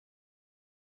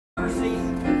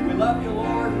mercy. We love you,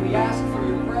 Lord. We ask for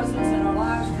your presence in our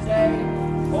lives today.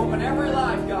 Open every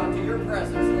life, God, to your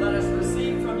presence, and let us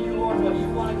receive from you, Lord, what you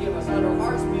want to give us. Let our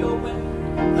hearts be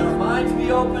open. Let our minds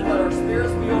be open. Let our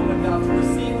spirits be open, God, to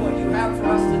receive what you have for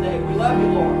us today. We love you,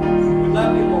 Lord. We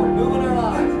love you, Lord. Move in our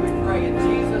lives, we pray in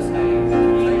Jesus' name.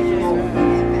 Thank you, Lord.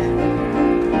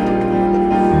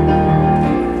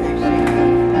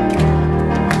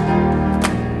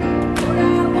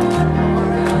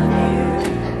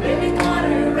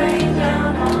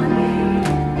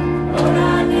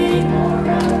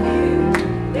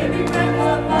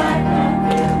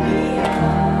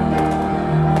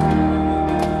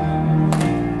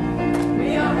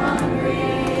 We are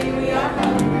hungry.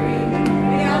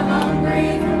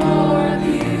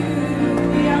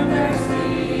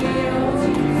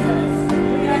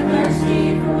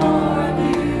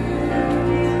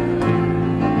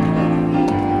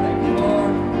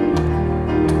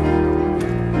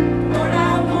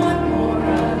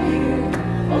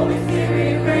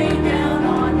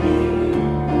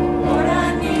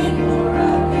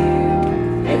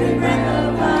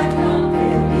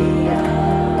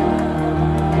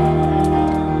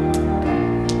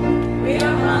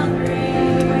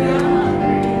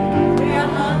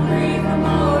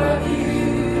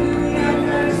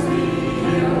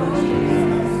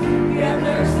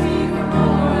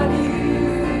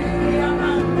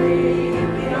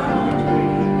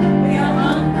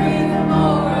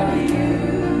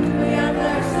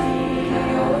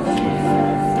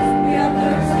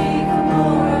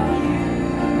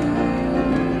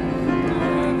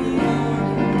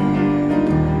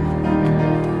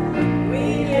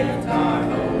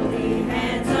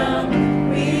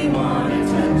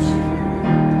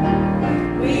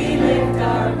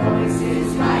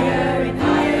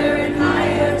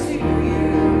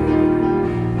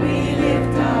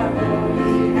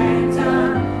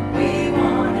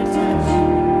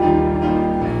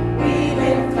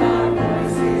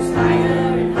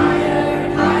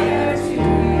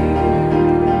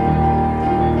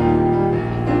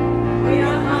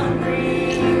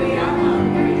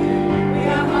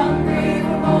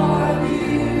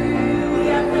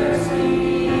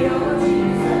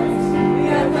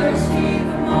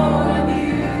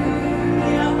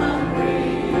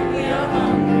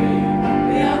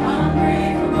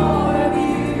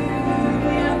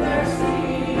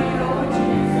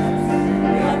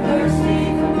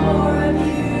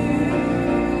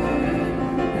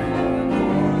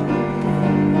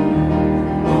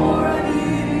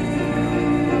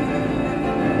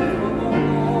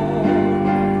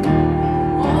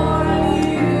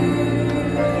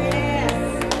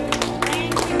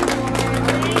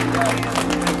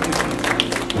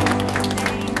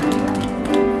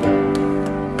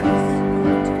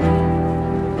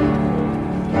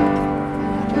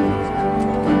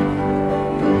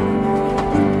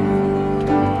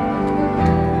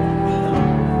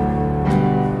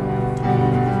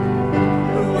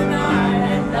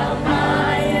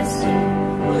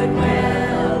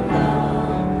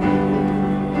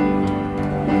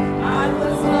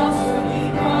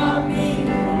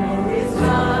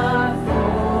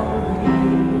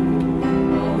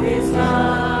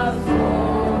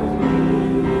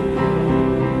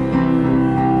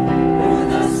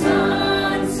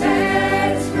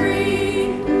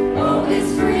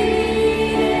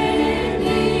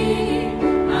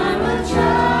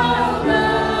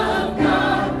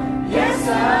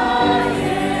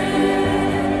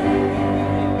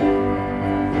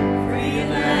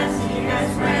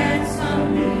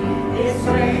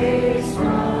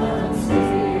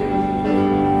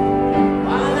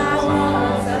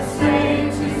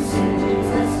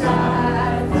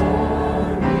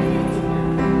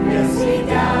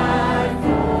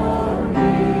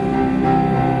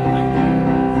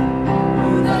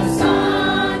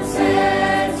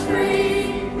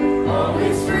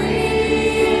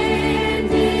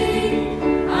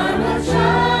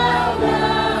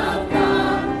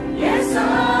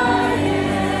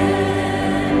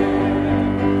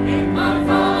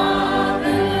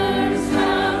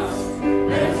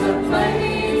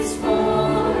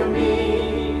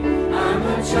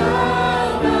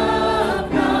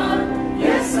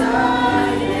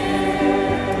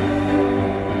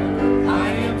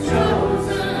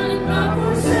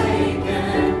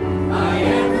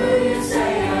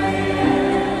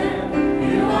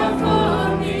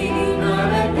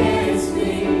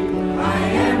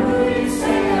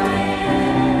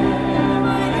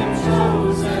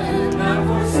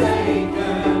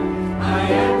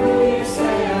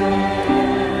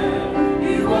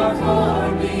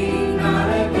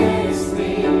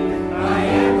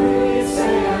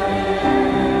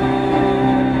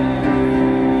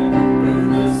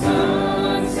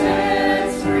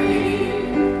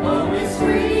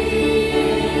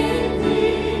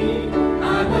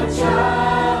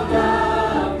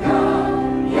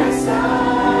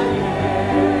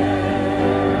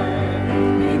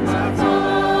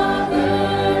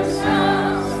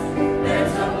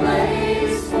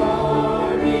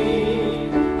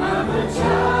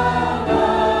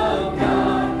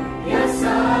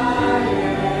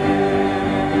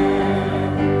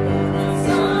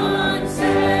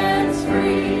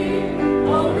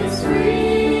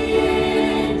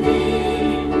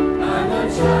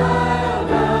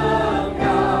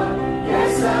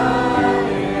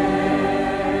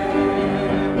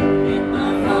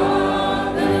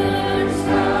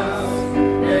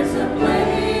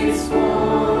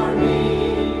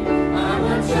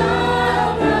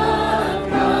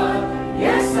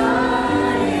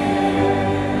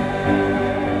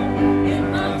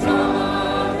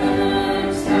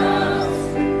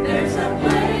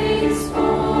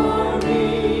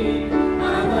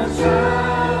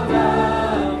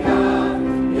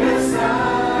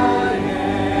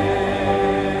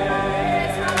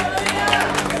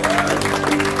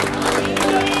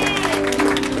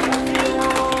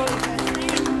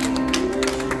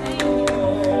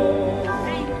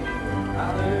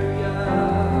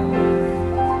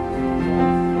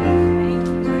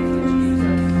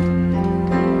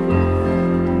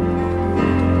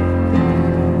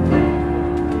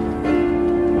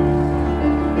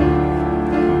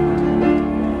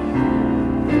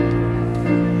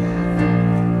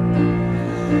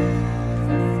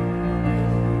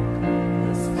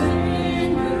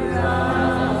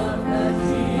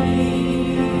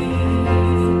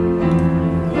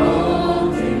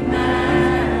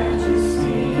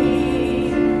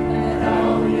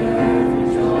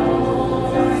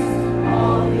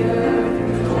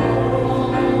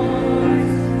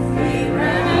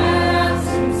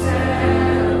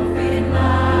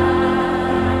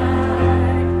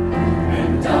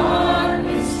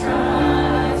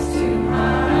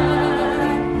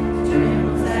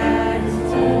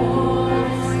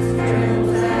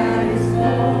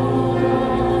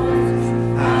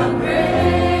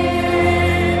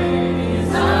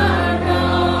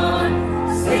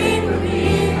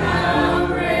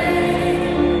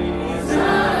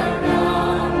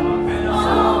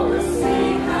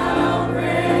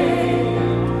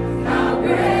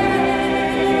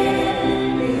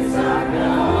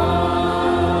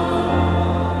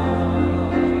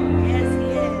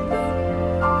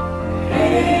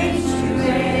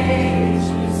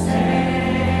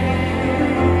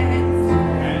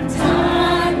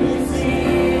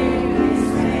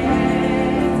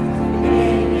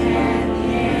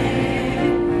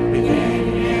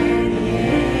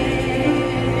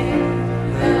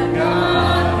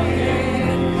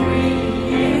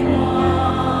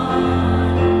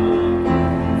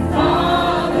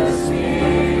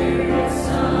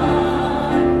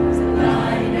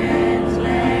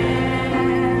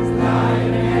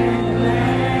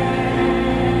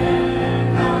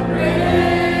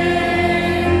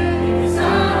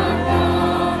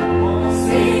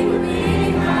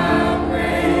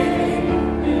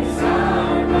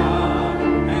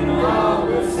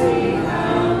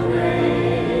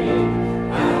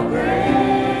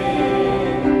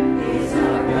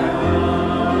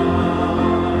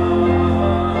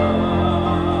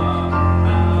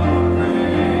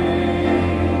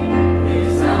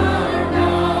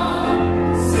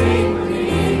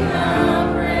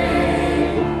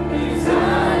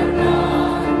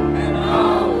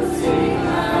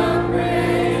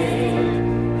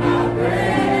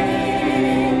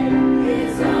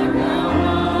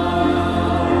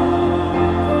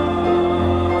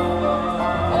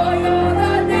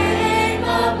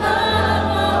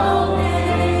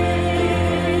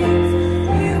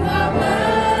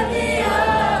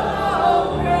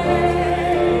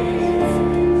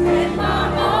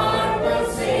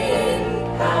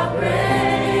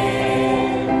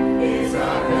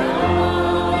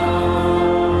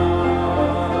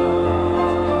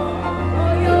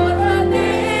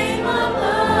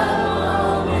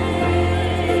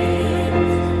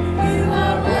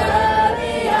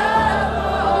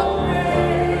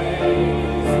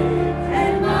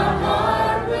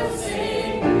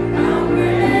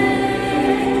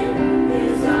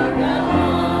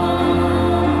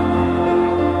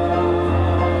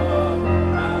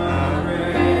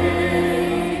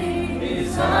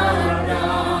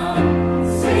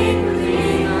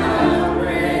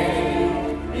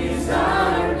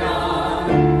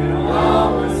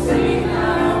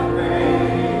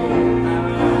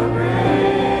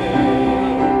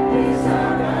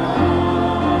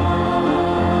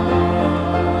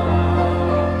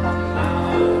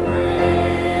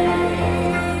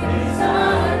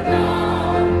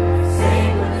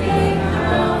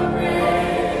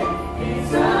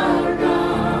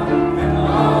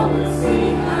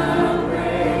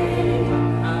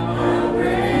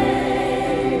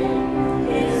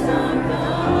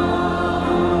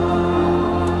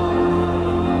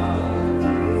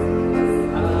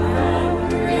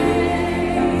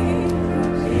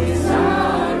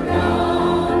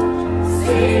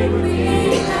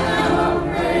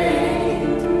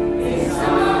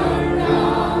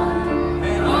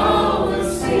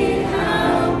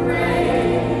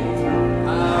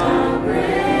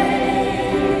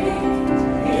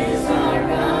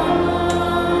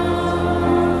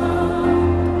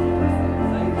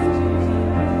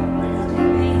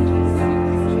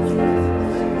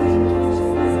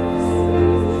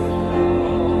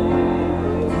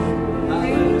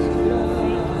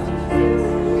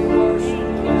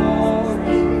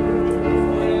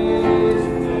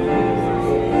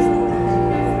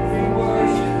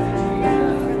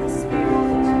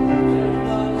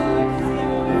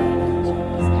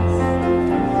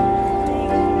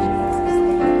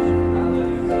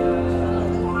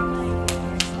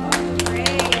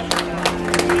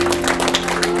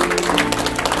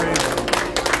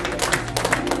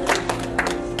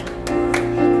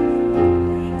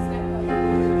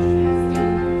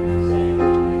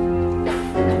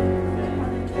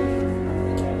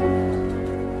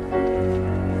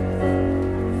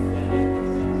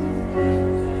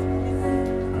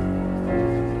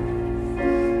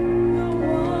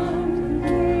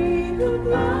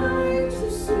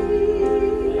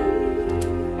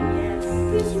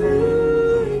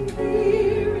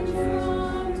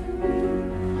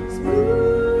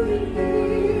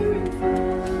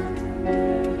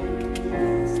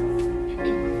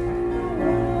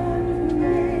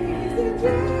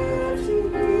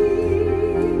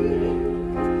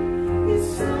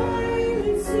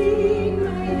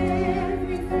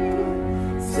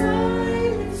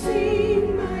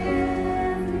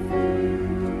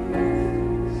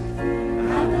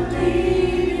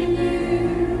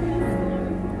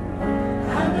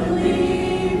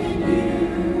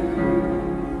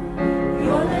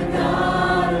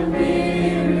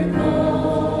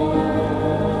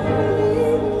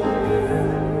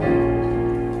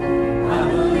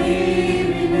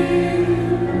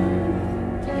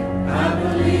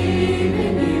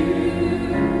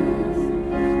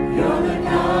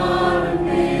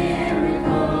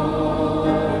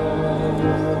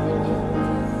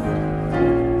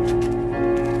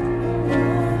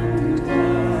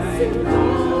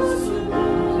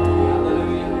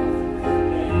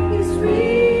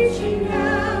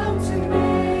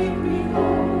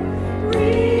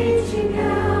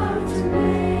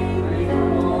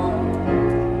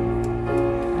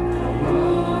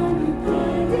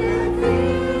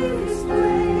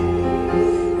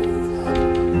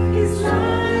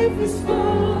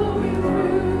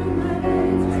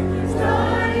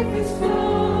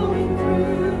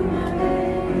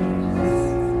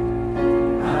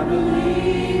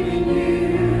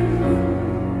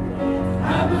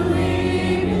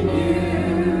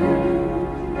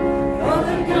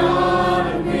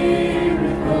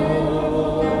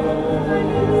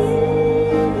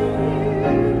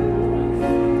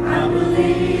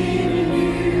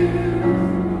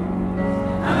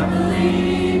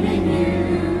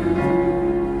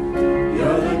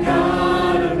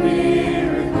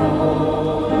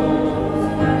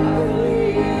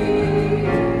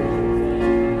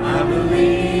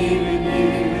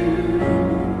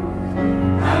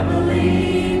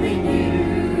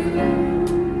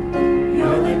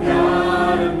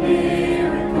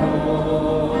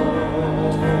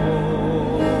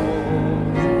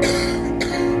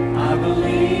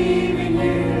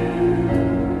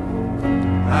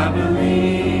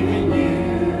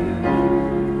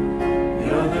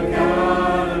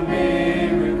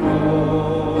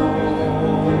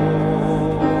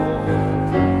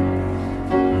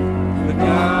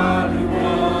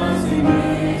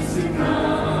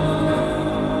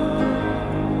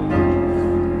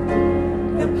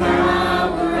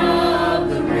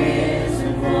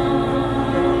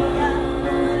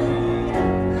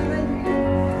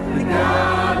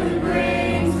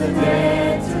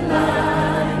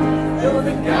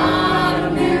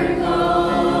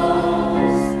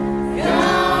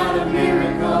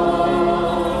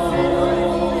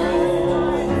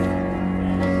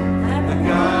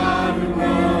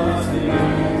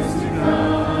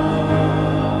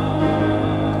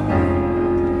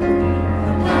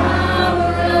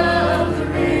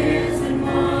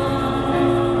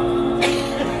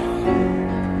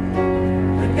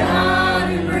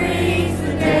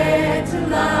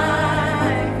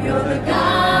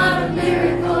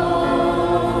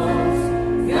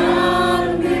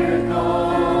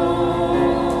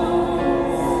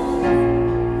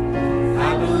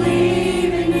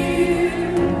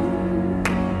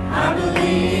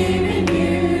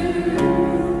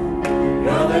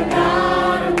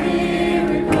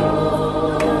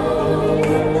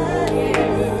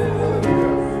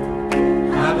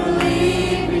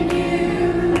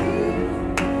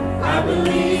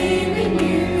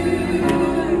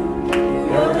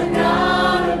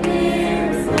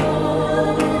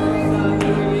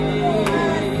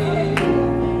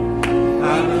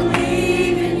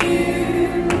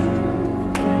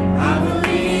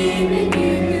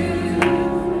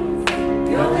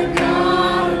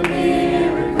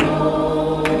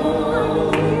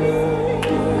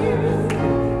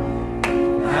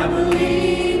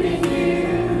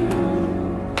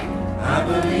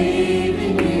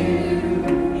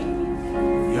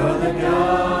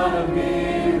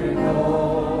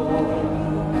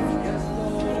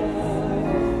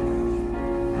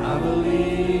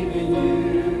 Thank you.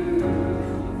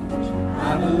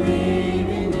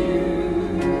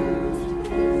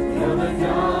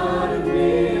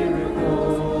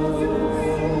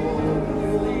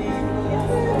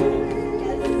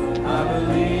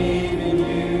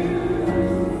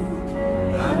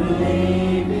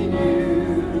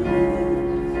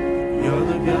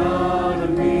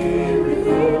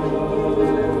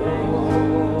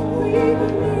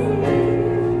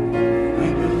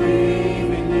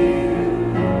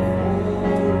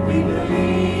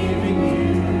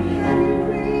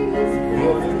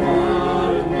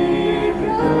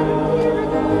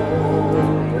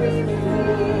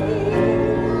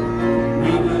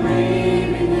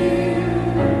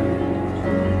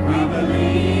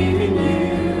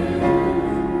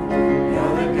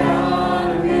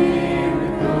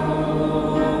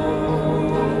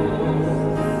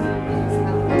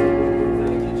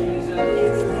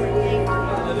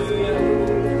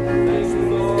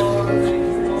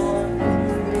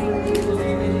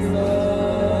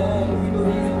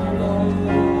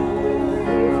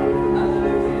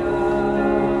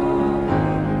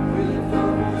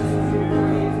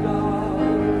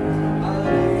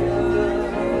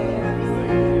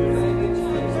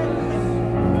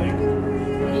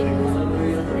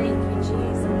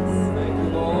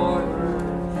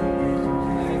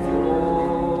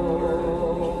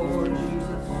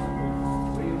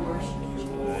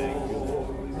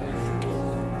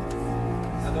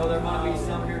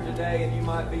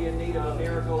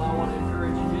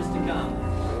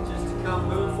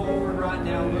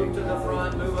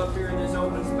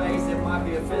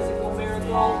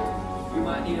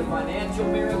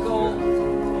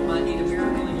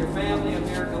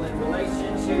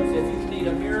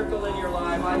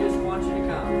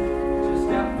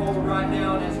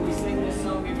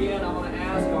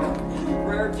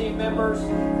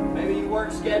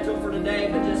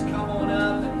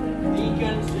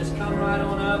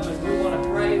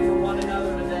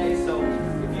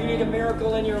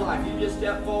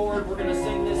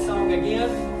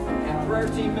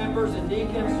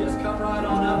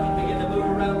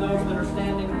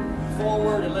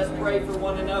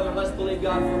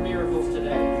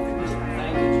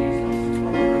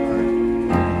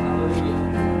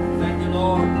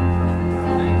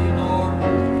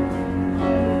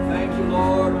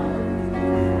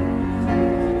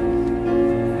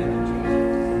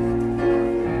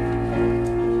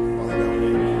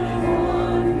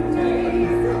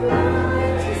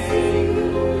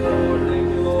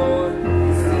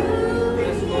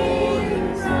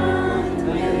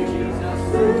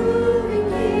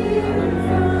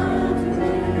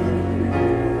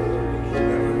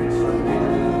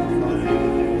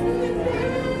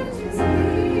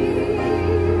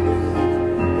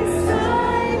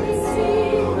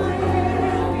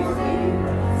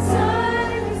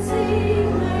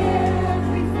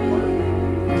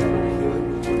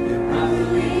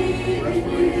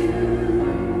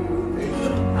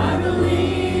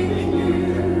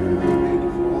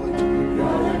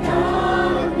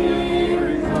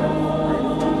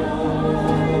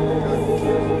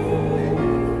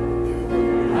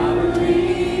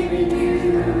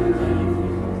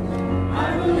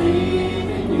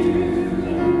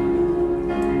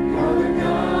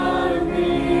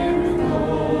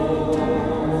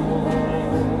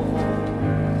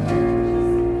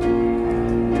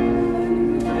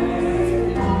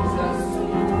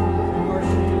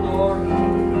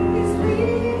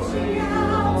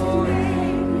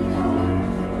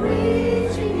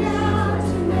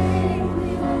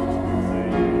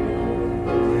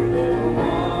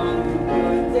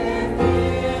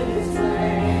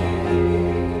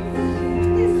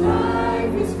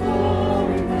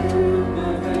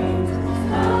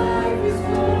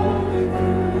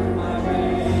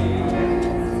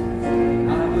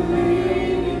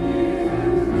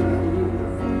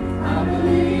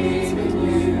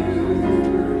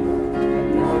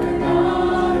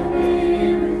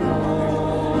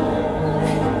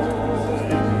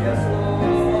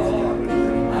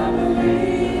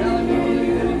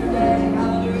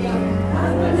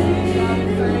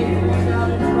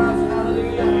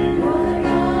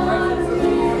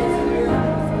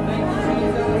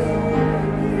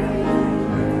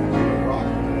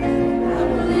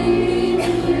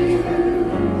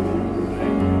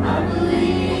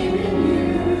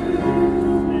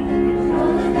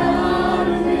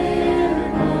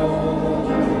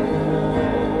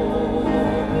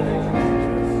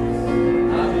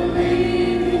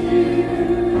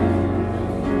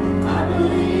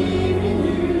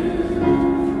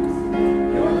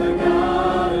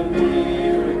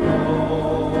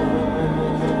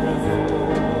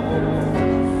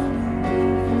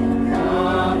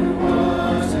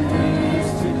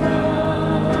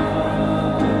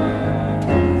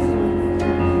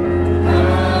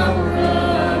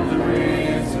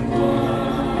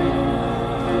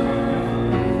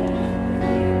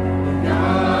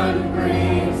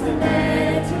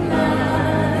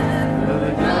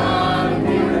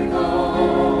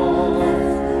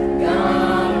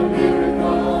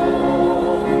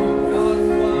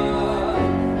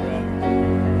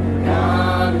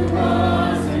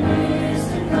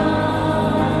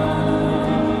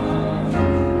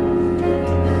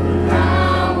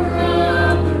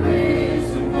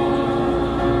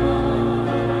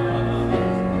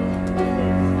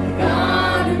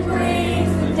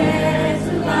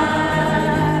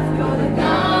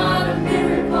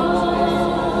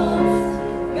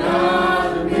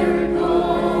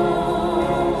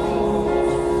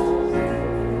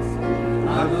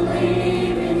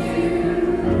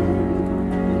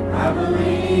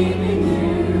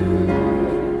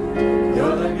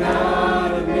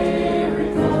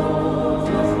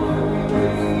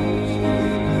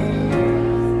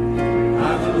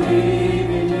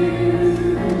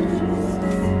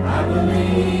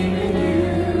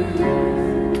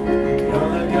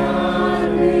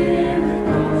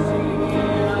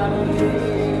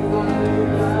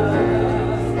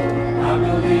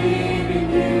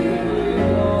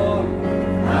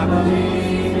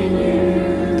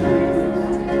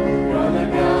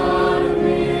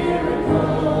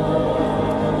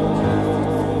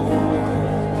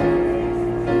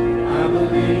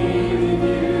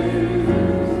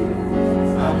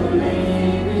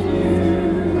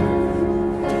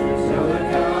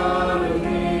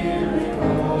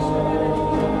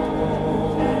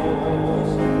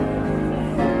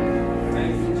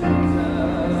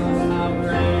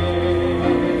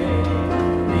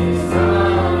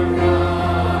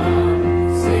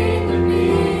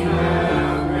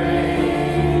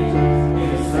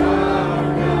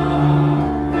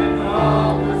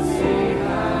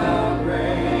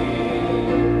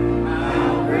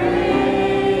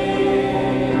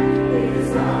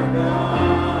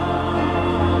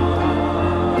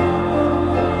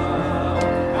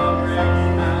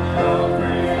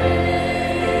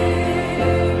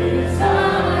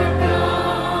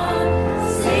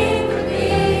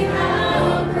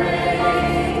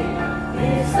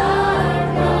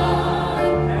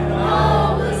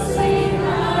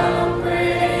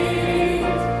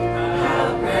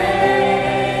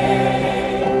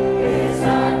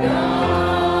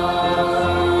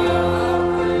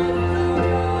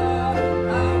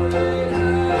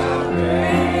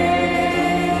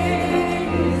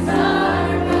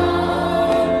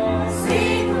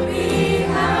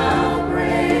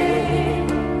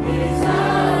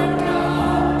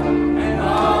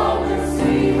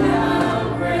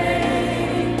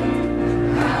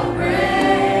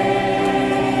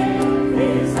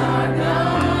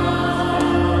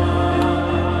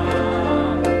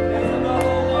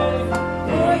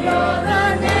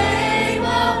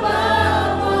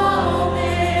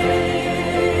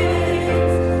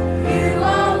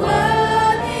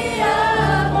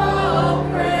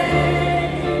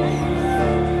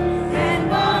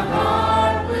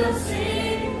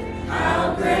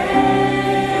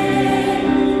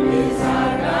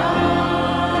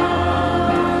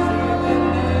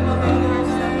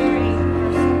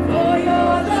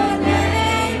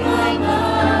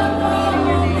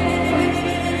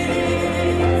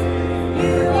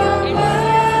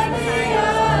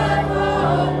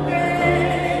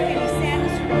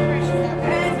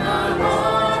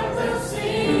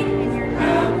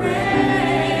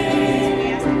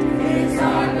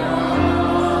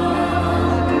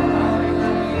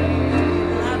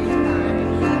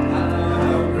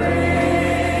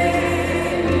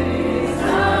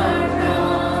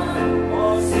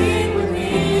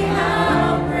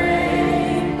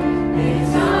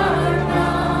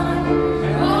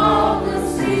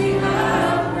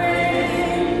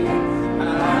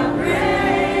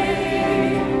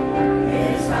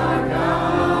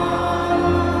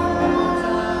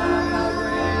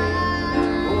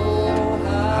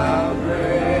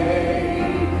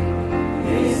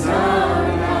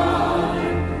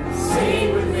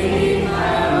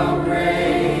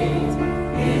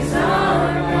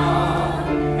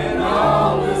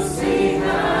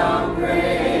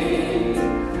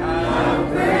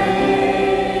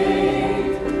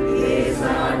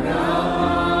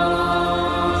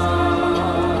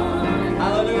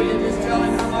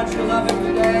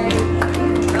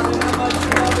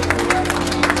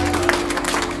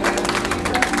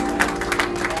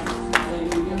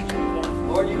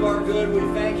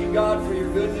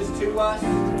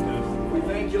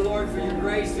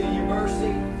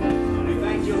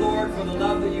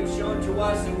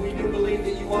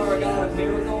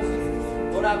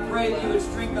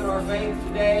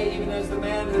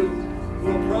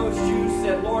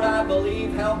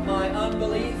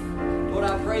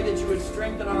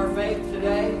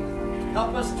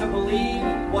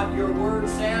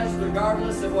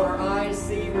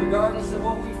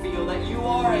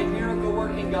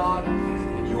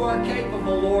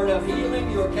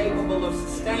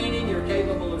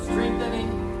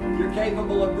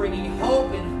 Capable of bringing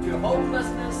hope into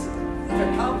hopelessness,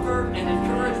 to comfort and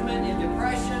encouragement in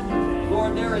depression.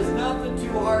 Lord, there is nothing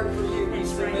too hard for you. We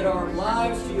submit our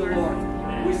lives to you,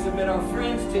 Lord. We submit our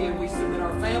friends to you. We submit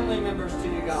our family members to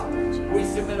you, God. We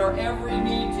submit our every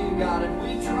need to you, God. And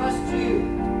we trust you.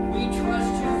 We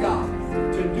trust you, God,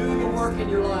 to do the work in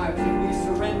your lives. And we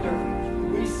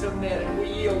surrender. We submit and we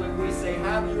yield and we say,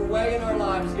 have your way in our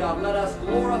lives, God. Let us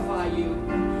glorify you.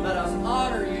 Let us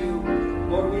honor you.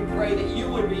 Lord, we pray that you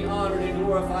would be honored and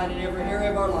glorified in every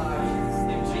area of our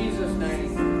lives. In Jesus'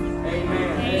 name,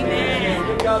 amen. Amen.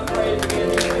 Give God praise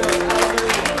again.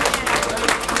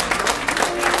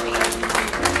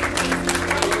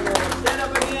 Stand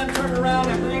up again, turn around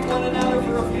and greet one another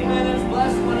for a few minutes.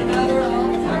 Bless one another. Let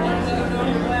one another know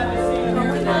you're glad to see you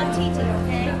here today.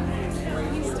 Okay?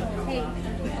 Hey.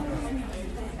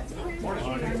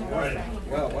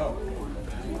 Well.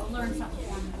 Learn something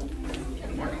from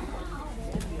them.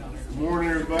 Good morning,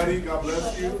 everybody. God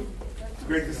bless you. It's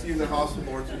great to see you in the house of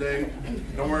the Lord today.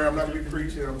 Don't worry, I'm not going to be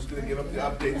preaching. I'm just going to give up the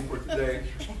updates for today.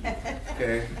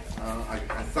 Okay?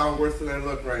 I sound worse than I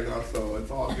look right now, so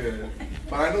it's all good.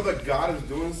 But I know that God is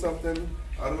doing something.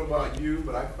 I don't know about you,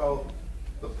 but I felt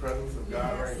the presence of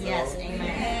God right now. Yes, amen.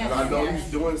 And I know He's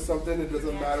doing something. It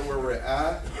doesn't matter where we're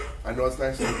at. I know it's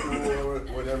nice and cool or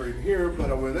whatever in here,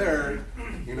 but over there,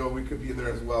 you know, we could be in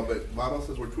there as well. But the Bible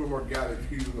says we're two or more gathered,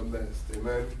 He's in the midst.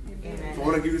 Amen? Amen. So I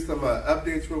want to give you some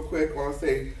updates real quick. I want to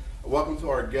say welcome to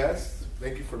our guests.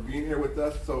 Thank you for being here with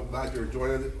us. So glad you're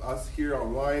joining us here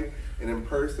online and in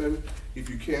person. If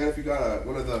you can, if you got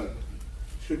one of the,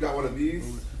 should have got one of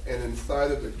these, and inside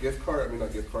of the gift card, a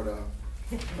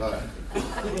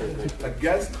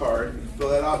guest card, you fill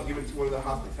that out, give it to one of the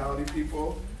hospitality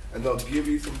people, and they'll give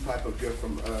you some type of gift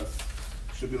from us.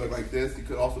 Should be like this. You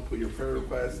could also put your prayer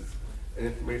requests and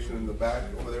information in the back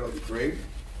over there. That'll be great.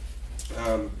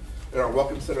 In our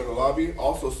welcome center in the lobby.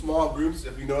 Also small groups.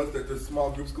 If you notice that there's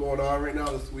small groups going on right now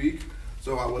this week.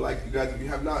 So I would like you guys, if you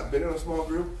have not been in a small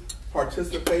group,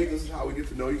 participate. This is how we get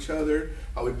to know each other,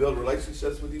 how we build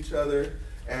relationships with each other.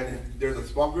 And there's a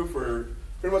small group for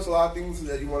pretty much a lot of things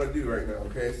that you want to do right now,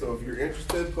 okay? So if you're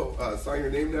interested, sign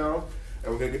your name down,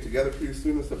 and we're going to get together pretty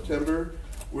soon in September.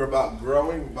 We're about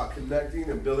growing, about connecting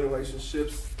and building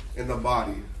relationships in the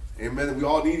body. Amen. And we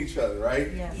all need each other,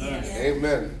 right? Yes. Yes.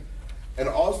 Amen. And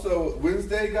also,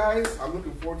 Wednesday, guys, I'm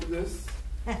looking forward to this.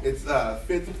 It's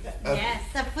fifth. Yes,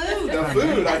 the food. The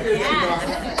food. I hear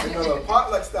that. You know, the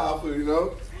potluck style food, you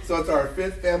know? So it's our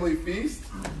 5th family feast.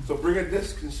 So bring a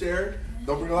dish and share.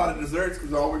 Don't bring a lot of desserts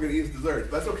because all we're going to eat is desserts.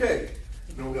 That's okay.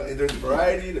 You know, there's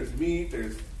variety, there's meat,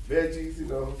 there's veggies, you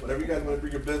know, whatever you guys want to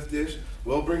bring your best dish.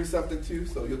 We'll bring something too.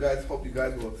 So you guys, hope you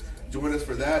guys will join us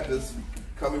for that this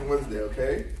coming Wednesday,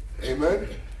 okay? Amen.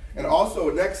 And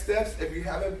also, next steps, if you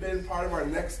haven't been part of our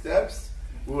next steps,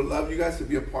 we would love you guys to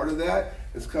be a part of that.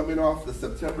 It's coming off the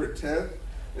September 10th.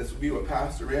 This will be with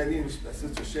Pastor Randy and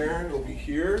Sister Sharon. Will be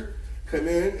here. Come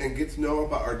in and get to know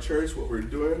about our church, what we're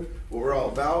doing, what we're all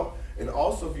about. And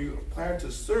also, if you plan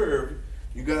to serve,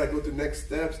 you got to go through next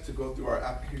steps to go through our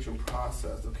application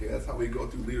process. Okay, that's how we go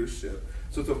through leadership.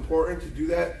 So it's important to do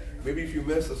that. Maybe if you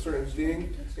missed a certain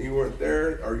thing and you weren't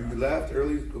there or you left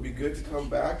early, it'll be good to come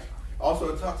back.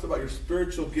 Also, it talks about your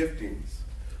spiritual giftings.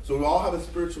 So we all have a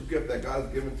spiritual gift that God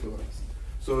has given to us.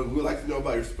 So we'd like to know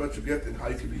about your spiritual gift and how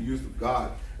you can be used with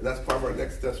God. And that's part of our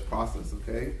next steps process,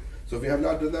 okay? So if you have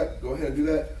not done that, go ahead and do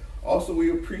that. Also, we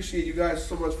appreciate you guys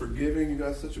so much for giving. You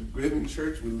guys are such a giving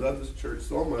church. We love this church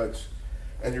so much,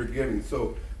 and you're giving.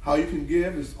 So how you can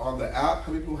give is on the app.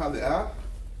 How many people have the app?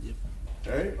 Yep.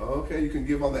 Okay, you can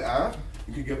give on the app.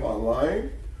 You can give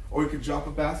online, or you can drop a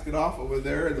basket off over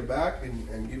there in the back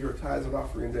and give your tithes and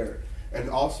offering there. And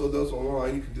also those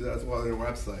online, you can do that as well on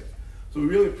our website. So we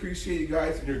really appreciate you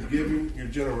guys and your giving. Your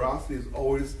generosity is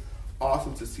always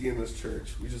awesome to see in this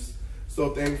church. We're just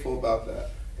so thankful about that.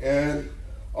 And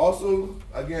also,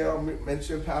 again, I'll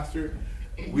mention, Pastor,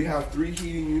 we have 3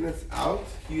 heating units out,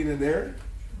 heating in there.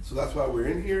 So that's why we're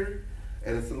in here.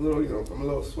 And it's a little, you know, I'm a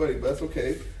little sweaty, but that's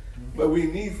okay. But we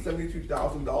need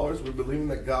 $72,000. We're believing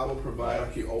that God will provide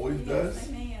like He always does.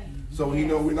 Amen. So we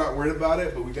know we're not worried about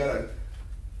it, but we gotta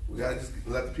just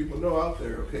let the people know out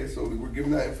there, okay? So we're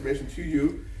giving that information to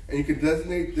you. And you can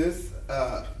designate this,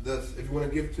 if you want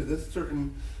to give to this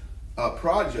certain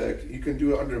project, you can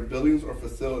do it under buildings or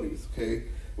facilities, okay?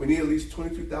 We need at least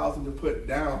 $22,000 to put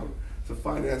down to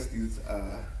finance these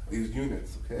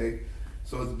units, okay?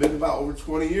 So it's been about over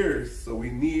 20 years, so we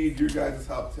need your guys'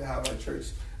 help to have our church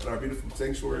and our beautiful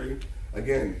sanctuary.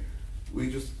 Again,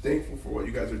 we're just thankful for what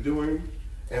you guys are doing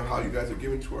and how you guys are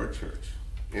giving to our church.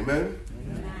 Amen?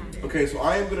 Amen. Okay, so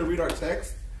I am going to read our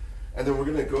text, and then we're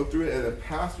going to go through it, and the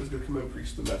pastor's going to come and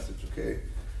preach the message, okay?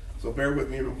 So bear with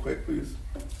me real quick, please.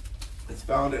 It's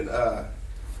found in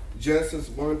Genesis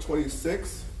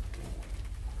 1:26.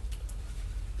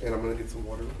 And I'm going to get some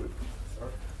water real quick.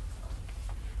 Sorry.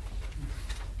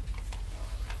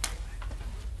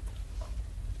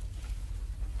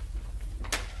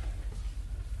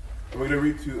 I'm going to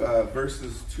read to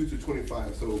verses 2 to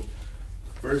 25. So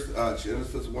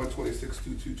Genesis 1:26 to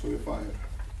 2:25.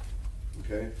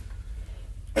 Okay?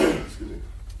 Excuse me.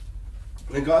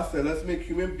 And God said, let's make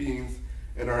human beings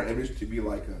in our image to be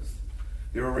like us.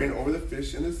 They will reign over the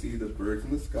fish in the sea, the birds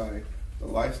in the sky, the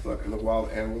livestock, and the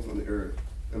wild animals on the earth,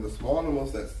 and the small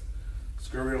animals that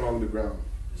scurry along the ground.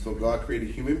 So God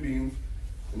created human beings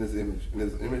in His image. In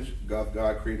His image,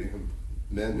 God created him,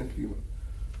 men and female.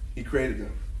 He created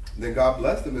them. Then God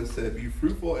blessed them and said, be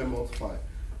fruitful and multiply.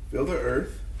 Fill the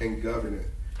earth and govern it.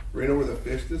 Reign over the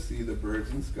fish of the sea, the birds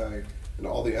in the sky, and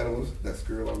all the animals that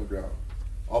scurry along the ground.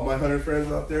 All my hunter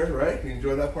friends out there, right? You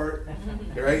enjoy that part?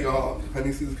 All right, y'all,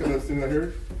 hunting season's coming up soon, I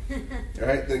heard. All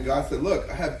right, then God said, look,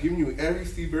 I have given you every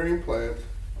seed-bearing plant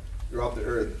throughout the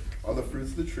earth, all the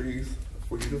fruits of the trees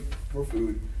for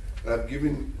food, and I've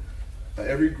given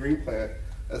every green plant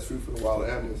as food for the wild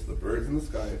animals, the birds in the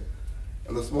sky,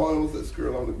 and the small animals that scurry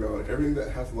along the ground, everything that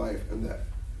has life, and that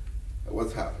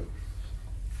what's happened.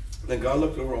 Then God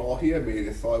looked over all he had made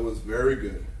and saw it was very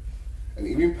good. And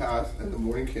evening passed, and the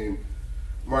morning came,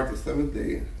 marked the seventh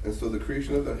day, and so the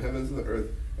creation of the heavens and the earth,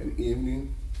 and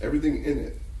evening, everything in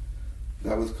it,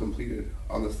 that was completed.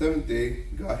 On the seventh day,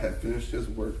 God had finished his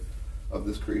work of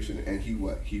this creation, and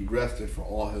he rested from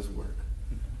all his work.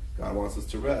 God wants us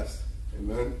to rest.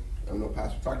 Amen. I know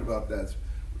Pastor talked about that. It's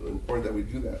really important that we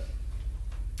do that.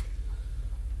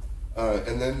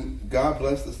 And then God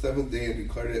blessed the seventh day and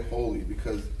declared it holy,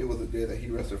 because it was a day that he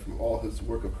rested from all his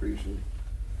work of creation.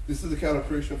 This is the account of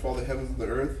creation for all the heavens and the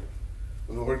earth.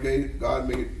 When the Lord God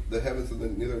made the heavens,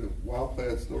 and neither the wild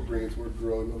plants nor grains were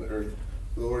growing on the earth.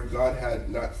 The Lord God had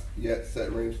not yet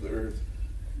set rain to the earth,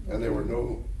 and there were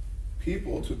no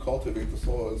people to cultivate the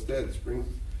soil. Instead,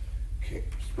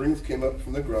 springs came up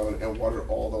from the ground and watered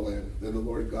all the land. Then the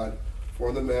Lord God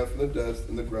formed the man from the dust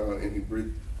in the ground, and he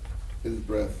breathed his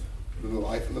breath through the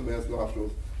life in the man's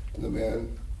nostrils, and the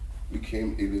man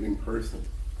became a living person.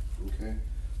 Okay.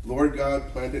 Lord God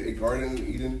planted a garden in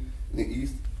Eden in the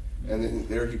east, and then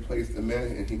there he placed a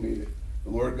man, and he made it. The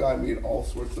Lord God made all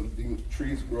sorts of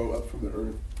trees grow up from the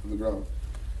earth, from the ground.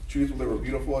 Trees that were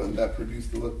beautiful and that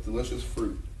produced delicious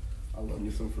fruit. I love me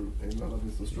some fruit. Amen. I love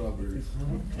me some strawberries.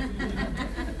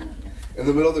 In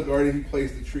the middle of the garden, he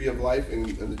placed the tree of life and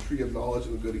the tree of knowledge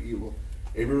of good and evil.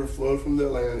 A river flowed from the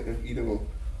land, and Eden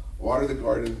watered the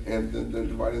garden, and then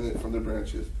divided it from the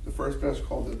branches. The first branch,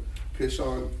 called the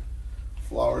Pishon,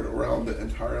 flowered around the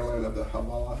entire land of the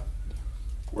Havilah,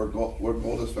 where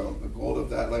gold is found. The gold of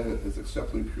that land is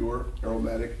exceptionally pure,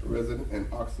 aromatic, resin, and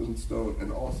oxide stone,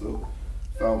 and also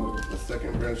found there. The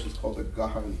second branch is called the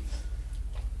Gahan,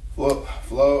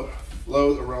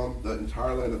 flowed around the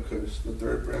entire land of Cush. The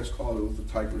third branch, called it was the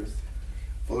Tigris,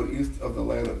 flowed east of the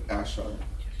land of Ashan.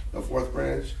 The fourth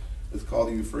branch is called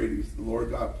the Euphrates. The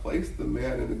Lord God placed the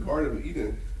man in the Garden of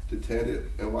Eden to tend it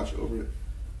and watch over it.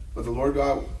 But the Lord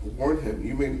God warned him,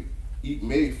 you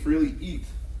may freely eat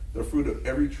the fruit of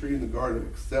every tree in the garden,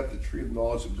 except the tree of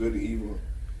knowledge of good and evil.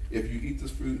 If you eat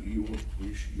this fruit,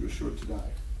 you're sure to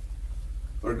die.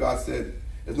 Lord God said,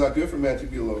 it's not good for man to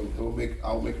be alone.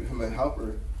 I'll make him a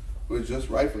helper who is just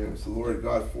right for him. So the Lord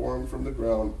God formed from the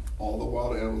ground all the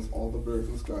wild animals, all the birds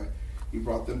in the sky. He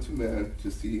brought them to man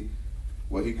to see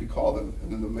what he could call them.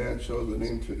 And then the man chose a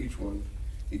name to each one.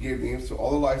 He gave names to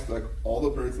all the livestock, all the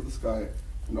birds of the sky,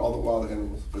 and all the wild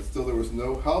animals. But still there was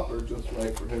no helper just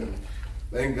right for him.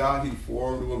 Thank God he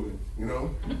formed woman, you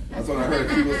know? That's what I heard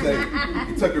people say.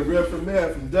 He took a rib from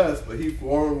man, from dust, but he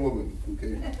formed woman,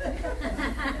 okay?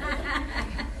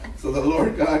 So the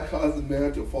Lord God caused the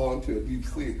man to fall into a deep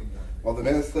sleep. While the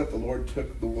man slept, the Lord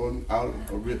took the one out of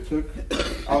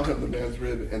the man's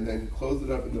rib, and then closed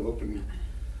it up in the opening.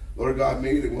 The Lord God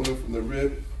made a woman from the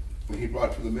rib, and he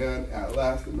brought to the man. At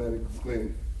last the man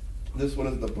exclaimed, this one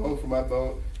is the bone from my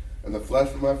bone, and the flesh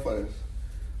from my flesh.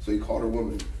 So he called her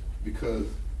woman, because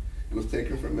it was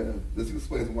taken from man. This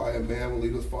explains why a man will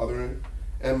leave his father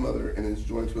and mother and is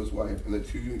joined to his wife, and the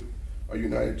two are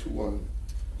united to one.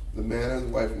 The man and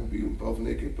his wife will be both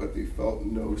naked, but they felt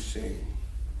no shame.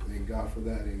 Thank God for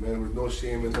that. Amen. There was no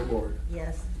shame in the Lord.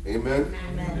 Yes. Amen.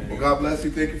 Amen. Well, God bless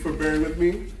you. Thank you for bearing with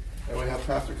me. And we have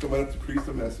Pastor coming up to preach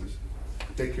the message.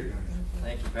 Take care, guys.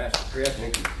 Thank you, Pastor Chris.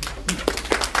 Thank you.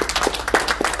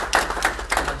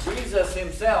 Jesus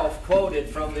himself quoted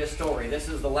from this story. This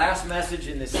is the last message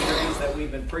in the series that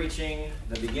we've been preaching,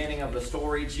 the beginning of the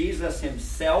story. Jesus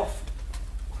himself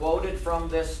quoted from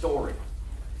this story.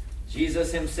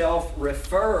 Jesus himself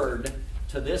referred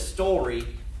to this story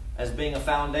as being a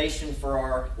foundation for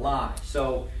our lives.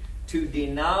 So to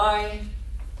deny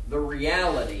the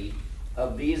reality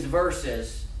of these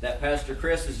verses that Pastor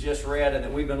Chris has just read and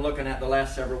that we've been looking at the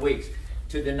last several weeks,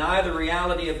 to deny the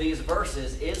reality of these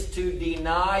verses is to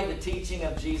deny the teaching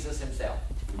of Jesus himself.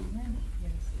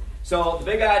 So the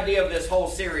big idea of this whole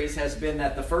series has been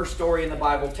that the first story in the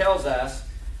Bible tells us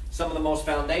some of the most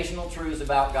foundational truths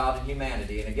about God and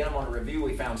humanity. And again, I'm going to review.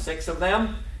 We found 6 of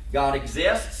them. God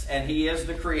exists and he is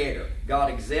the creator. God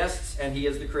exists and he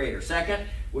is the creator. Second,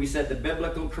 we said the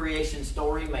biblical creation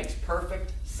story makes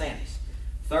perfect sense.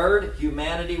 Third,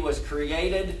 humanity was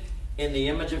created in the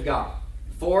image of God.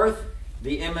 Fourth,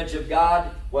 The image of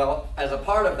God, well, as a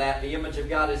part of that, the image of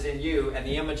God is in you, and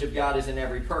the image of God is in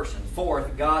every person.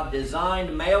 Fourth, God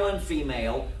designed male and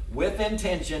female with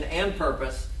intention and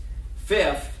purpose.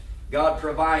 Fifth, God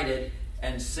provided.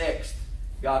 And sixth,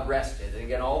 God rested. And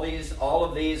again, all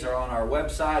of these are on our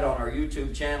website, on our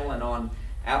YouTube channel, and on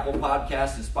Apple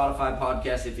Podcasts and Spotify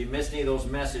Podcasts. If you missed any of those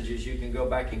messages, you can go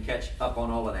back and catch up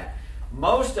on all of that.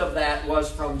 Most of that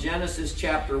was from Genesis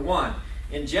chapter 1.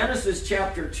 In Genesis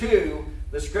chapter 2,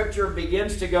 the scripture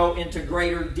begins to go into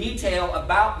greater detail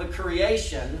about the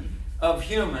creation of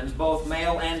humans, both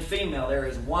male and female. There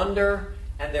is wonder,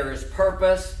 and there is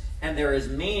purpose, and there is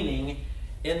meaning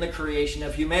in the creation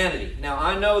of humanity. Now,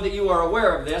 I know that you are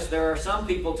aware of this. There are some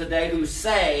people today who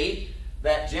say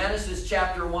that Genesis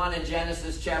chapter 1 and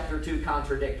Genesis chapter 2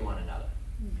 contradict one another.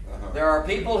 There are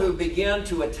people who begin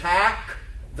to attack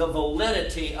the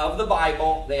validity of the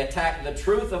Bible. They attack the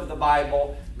truth of the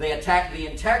Bible. They attack the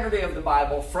integrity of the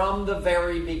Bible from the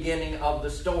very beginning of the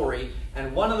story.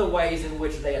 And one of the ways in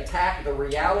which they attack the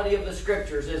reality of the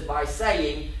Scriptures is by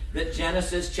saying that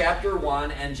Genesis chapter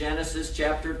 1 and Genesis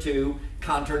chapter 2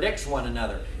 contradicts one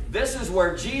another. This is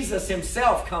where Jesus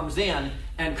himself comes in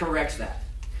and corrects that.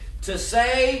 To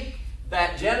say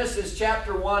that Genesis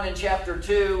chapter 1 and chapter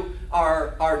 2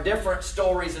 are different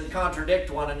stories and contradict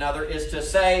one another is to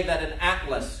say that an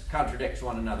atlas contradicts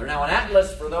one another. Now, an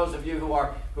atlas, for those of you who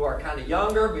are kind of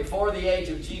younger, before the age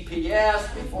of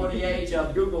GPS, before the age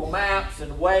of Google Maps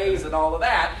and Waze and all of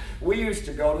that, we used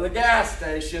to go to the gas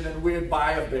station and we'd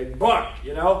buy a big book,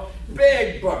 you know?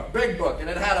 Big book. And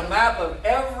it had a map of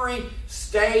every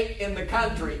state in the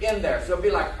country in there. So it'd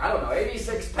be like,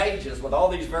 86 pages with all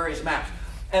these various maps.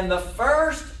 And the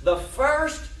first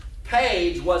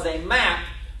page was a map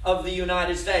of the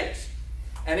United States.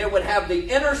 And it would have the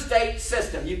interstate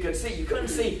system. You couldn't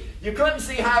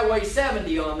see Highway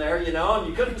 70 on there, you know, and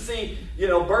you couldn't see,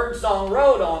 Birdsong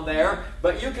Road on there,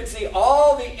 but you could see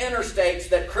all the interstates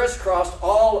that crisscrossed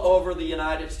all over the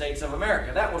United States of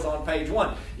America. That was on page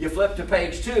 1. You flip to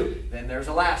page 2, then there's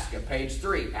Alaska. Page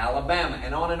 3, Alabama,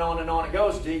 and on and on and on it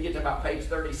goes until you get to about page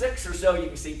 36 or so. You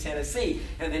can see Tennessee,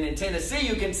 and then in Tennessee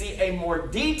you can see a more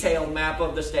detailed map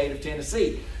of the state of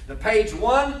Tennessee. The page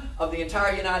 1 of the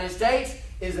entire United States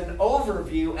is an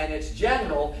overview, and it's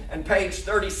general, and page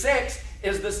 36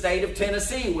 is the state of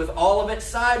Tennessee with all of its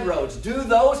side roads. Do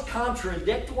those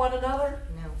contradict one another?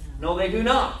 No, they do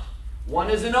not. One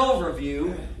is an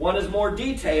overview, one is more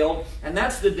detailed, and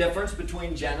that's the difference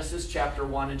between Genesis chapter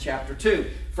 1 and chapter 2.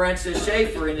 Francis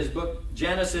Schaeffer, in his book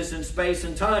Genesis in Space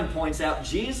and Time, points out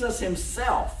Jesus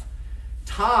himself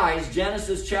ties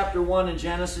Genesis chapter 1 and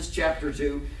Genesis chapter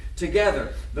 2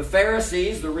 together. The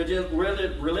Pharisees, the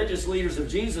religious leaders of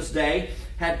Jesus' day,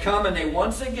 had come and they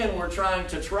once again were trying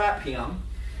to trap him,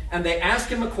 and they asked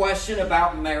him a question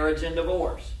about marriage and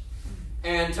divorce.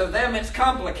 And to them it's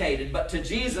complicated, but to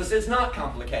Jesus it's not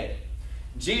complicated.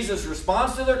 Jesus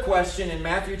responds to their question in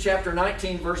Matthew chapter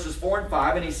 19 verses 4 and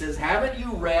 5, and he says, "Haven't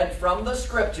you read from the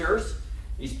Scriptures?"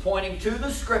 He's pointing to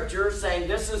the Scriptures, saying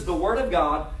this is the Word of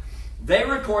God. They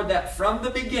record that from the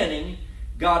beginning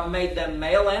God made them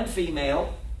male and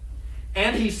female.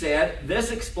 And he said,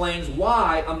 this explains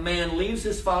why a man leaves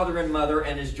his father and mother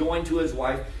and is joined to his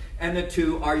wife, and the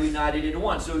two are united in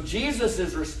one. So Jesus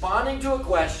is responding to a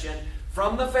question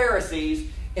from the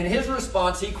Pharisees. In his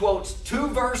response, he quotes 2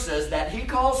 verses that he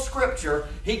calls Scripture.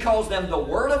 He calls them the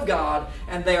Word of God,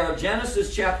 and they are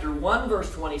Genesis chapter 1, verse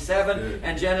 27,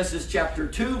 and Genesis chapter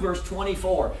 2, verse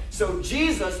 24. So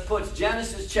Jesus puts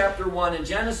Genesis chapter 1 and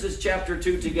Genesis chapter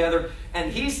 2 together,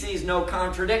 and he sees no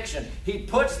contradiction. He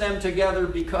puts them together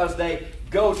because they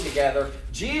go together.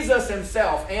 Jesus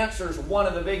himself answers one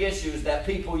of the big issues that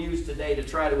people use today to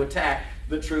try to attack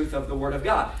the truth of the Word of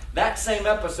God. That same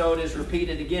episode is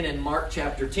repeated again in Mark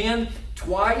chapter 10.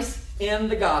 Twice in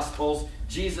the Gospels,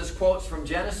 Jesus quotes from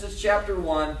Genesis chapter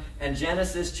 1 and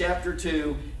Genesis chapter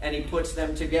 2, and he puts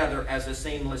them together as a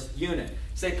seamless unit.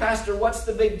 Say, Pastor, what's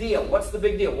the big deal? What's the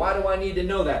big deal? Why do I need to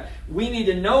know that? We need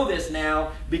to know this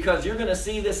now because you're going to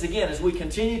see this again as we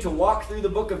continue to walk through the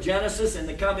book of Genesis in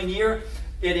the coming year.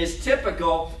 It is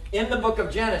typical in the book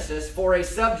of Genesis for a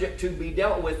subject to be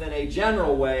dealt with in a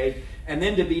general way and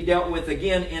then to be dealt with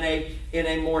again in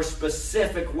a more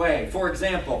specific way. For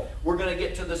example, we're going to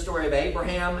get to the story of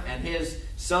Abraham and his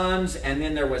sons, and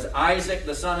then there was Isaac,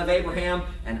 the son of Abraham,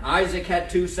 and Isaac had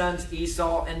 2 sons,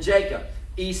 Esau and Jacob.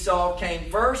 Esau came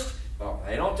first. Well,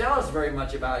 they don't tell us very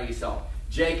much about Esau.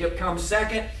 Jacob comes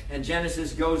second, and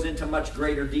Genesis goes into much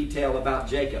greater detail about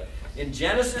Jacob. In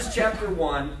Genesis chapter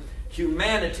 1,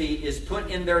 humanity is put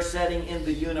in their setting in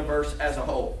the universe as a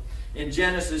whole. In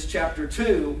Genesis chapter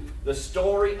 2, the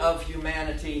story of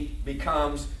humanity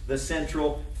becomes the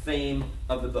central theme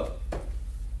of the book.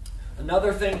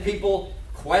 Another thing people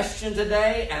question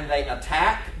today, and they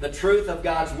attack the truth of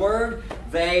God's Word,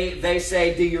 they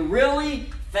say, do you really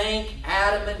think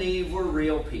Adam and Eve were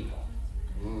real people?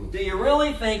 Do you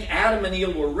really think Adam and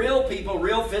Eve were real people,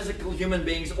 real physical human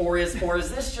beings, or is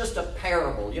this just a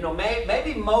parable? You know,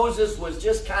 maybe Moses was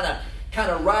just kind of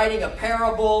writing a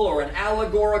parable or an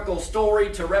allegorical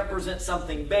story to represent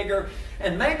something bigger.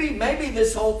 And maybe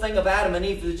this whole thing of Adam and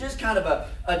Eve is just kind of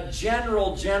a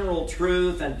general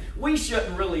truth, and we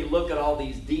shouldn't really look at all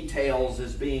these details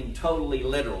as being totally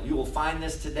literal. You will find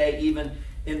this today even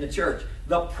in the church.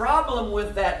 The problem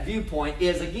with that viewpoint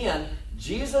is, again,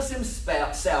 Jesus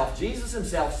himself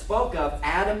spoke of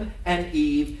Adam and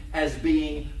Eve as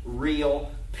being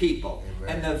real people.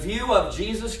 Amen. And the view of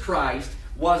Jesus Christ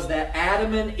was that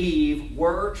Adam and Eve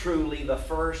were truly the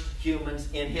first humans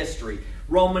in history.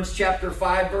 Romans chapter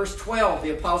 5 verse 12,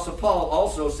 the Apostle Paul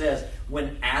also says,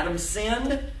 when Adam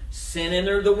sinned, sin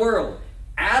entered the world.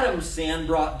 Adam's sin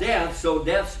brought death, so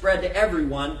death spread to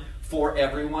everyone, for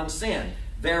everyone sinned.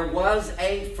 There was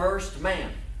a first man.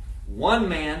 One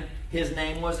man, his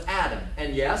name was Adam.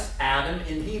 And yes, Adam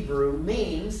in Hebrew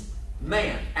means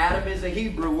man. Adam is a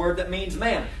Hebrew word that means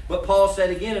man. But Paul said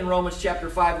again in Romans chapter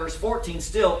 5 verse 14,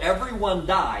 still everyone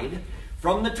died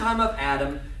from the time of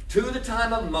Adam to the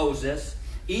time of Moses,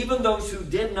 even those who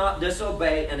did not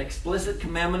disobey an explicit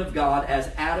commandment of God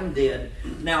as Adam did.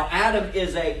 Now Adam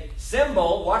is a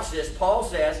symbol, watch this, Paul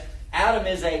says, Adam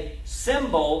is a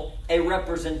symbol, a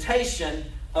representation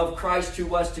of Christ who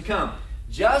was to come.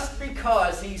 Just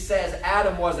because he says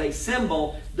Adam was a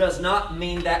symbol does not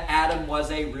mean that Adam was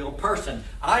a real person.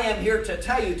 I am here to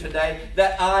tell you today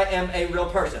that I am a real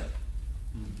person.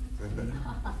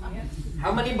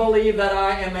 How many believe that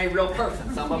I am a real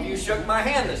person? Some of you shook my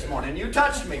hand this morning. You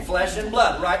touched me, flesh and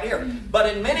blood, right here.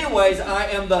 But in many ways, I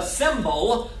am the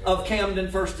symbol of Camden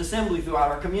First Assembly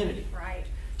throughout our community. Right.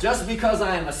 Just because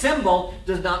I am a symbol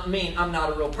does not mean I'm not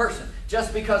a real person.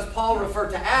 Just because Paul referred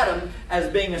to Adam as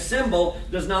being a symbol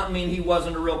does not mean he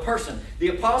wasn't a real person. The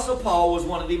Apostle Paul was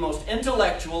one of the most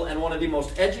intellectual and one of the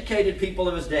most educated people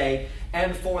of his day.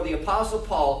 And for the Apostle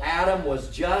Paul, Adam was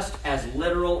just as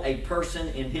literal a person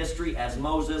in history as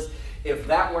Moses. If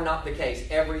that were not the case,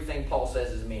 everything Paul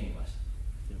says is meaningless.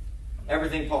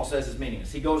 Everything Paul says is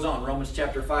meaningless. He goes on, Romans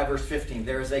chapter 5, verse 15.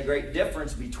 There is a great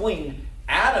difference between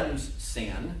Adam's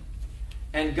sin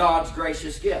and God's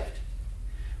gracious gift.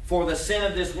 For the sin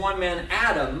of this one man,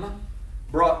 Adam,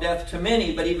 brought death to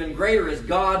many, but even greater is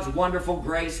God's wonderful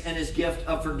grace and his gift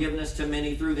of forgiveness to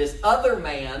many through this other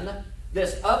man,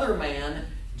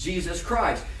 Jesus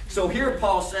Christ. So here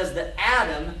Paul says that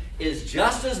Adam is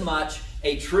just as much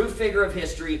a true figure of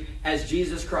history as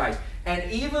Jesus Christ. And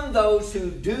even those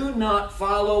who do not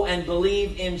follow and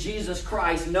believe in Jesus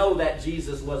Christ know that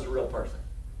Jesus was a real person.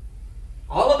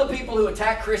 All of the people who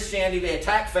attack Christianity, they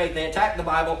attack faith, they attack the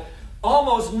Bible.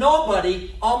 Almost nobody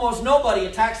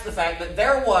attacks the fact that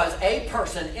there was a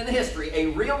person in history, a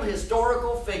real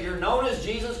historical figure known as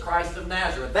Jesus Christ of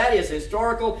Nazareth. That is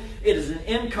historical. It is an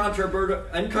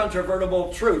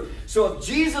incontrovertible truth. So if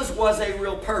Jesus was a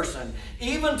real person,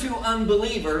 even to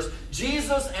unbelievers,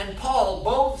 Jesus and Paul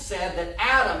both said that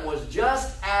Adam was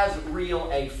just as real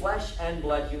a flesh and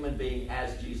blood human being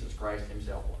as Jesus Christ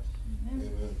himself was.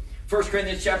 Amen. 1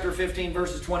 Corinthians chapter 15,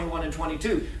 verses 21 and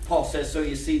 22, Paul says, so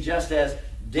you see, just as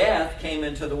death came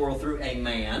into the world through a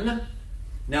man,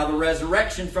 now the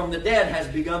resurrection from the dead has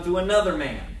begun through another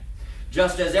man.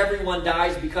 Just as everyone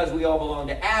dies because we all belong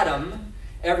to Adam,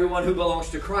 everyone who belongs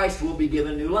to Christ will be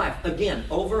given new life. Again,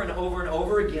 over and over and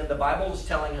over again, the Bible is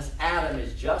telling us Adam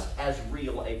is just as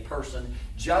real a person,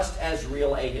 just as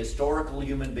real a historical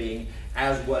human being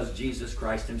as was Jesus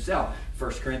Christ himself.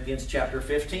 1 Corinthians chapter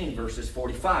 15, verses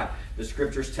 45. The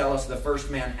scriptures tell us the first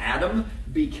man, Adam,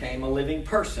 became a living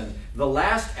person. The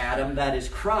last Adam, that is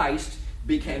Christ,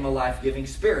 became a life-giving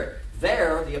spirit.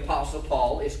 There, the Apostle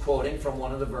Paul is quoting from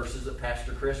one of the verses that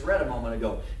Pastor Chris read a moment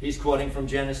ago. He's quoting from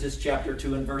Genesis chapter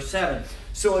 2 and verse 7.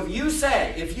 So if you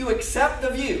accept the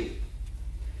view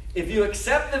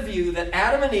that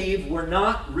Adam and Eve were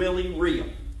not really real,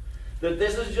 that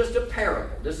this is just a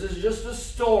parable, this is just a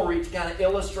story to kind of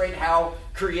illustrate how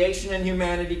creation and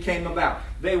humanity came about.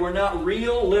 They were not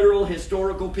real, literal,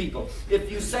 historical people.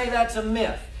 If you say that's a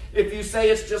myth, if you say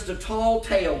it's just a tall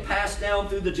tale passed down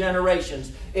through the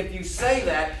generations, if you say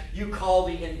that, you call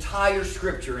the entire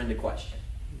Scripture into question.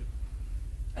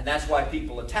 And that's why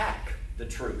people attack the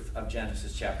truth of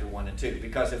Genesis chapter 1 and 2.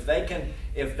 Because if they can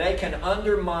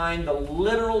undermine the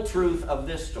literal truth of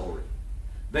this story,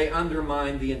 they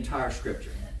undermine the entire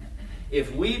Scripture.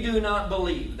 If we do not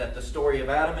believe that the story of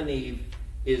Adam and Eve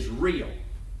is real,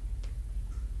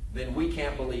 then we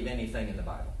can't believe anything in the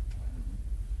Bible.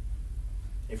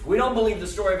 If we don't believe the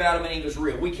story of Adam and Eve is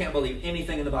real, we can't believe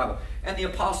anything in the Bible. And the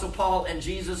Apostle Paul and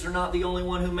Jesus are not the only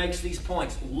one who makes these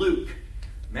points.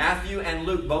 Matthew and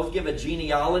Luke both give a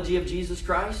genealogy of Jesus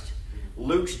Christ.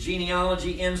 Luke's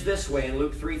genealogy ends this way in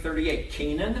Luke 3:38.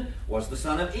 Kenan was the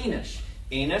son of Enosh.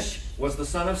 Enosh was the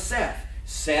son of Seth.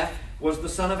 Seth was the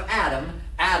son of Adam.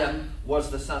 Adam was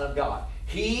the son of God.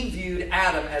 He viewed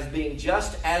Adam as being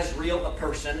just as real a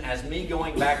person as me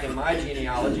going back in my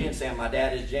genealogy and saying my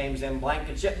dad is James M.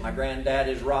 Blankenship, my granddad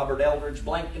is Robert Eldridge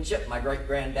Blankenship, my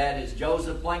great-granddad is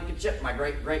Joseph Blankenship, my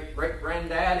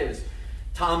great-great-great-granddad is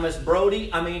Thomas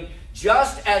Brody. I mean,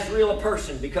 just as real a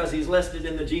person because he's listed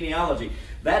in the genealogy.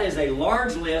 That is a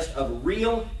large list of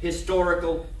real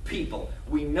historical people.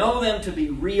 We know them to be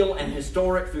real and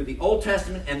historic through the Old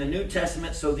Testament and the New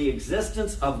Testament, so the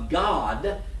existence of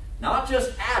God, not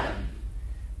just Adam,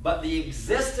 but the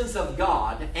existence of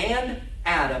God and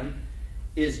Adam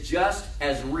is just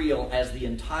as real as the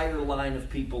entire line of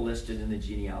people listed in the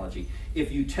genealogy.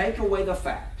 If you take away the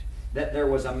fact that there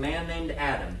was a man named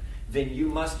Adam, then you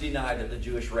must deny that the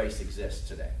Jewish race exists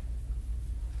today.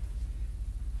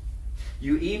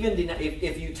 You even deny,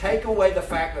 if you take away the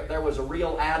fact that there was a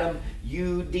real Adam,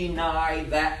 you deny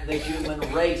that the human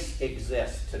race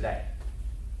exists today.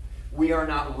 We are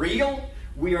not real.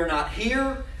 We are not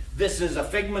here. This is a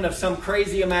figment of some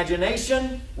crazy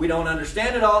imagination. We don't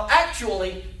understand it all.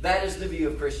 Actually, that is the view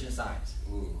of Christian Science.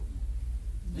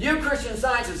 The view of Christian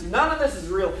Science is none of this is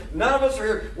real. None of us are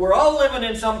here. We're all living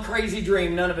in some crazy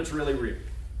dream. None of it's really real.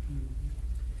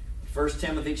 1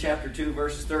 Timothy chapter 2,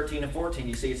 verses 13 and 14.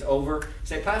 You see it's over. You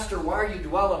say, Pastor, why are you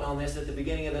dwelling on this at the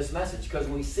beginning of this message? Because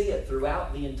we see it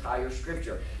throughout the entire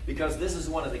Scripture. Because this is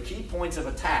one of the key points of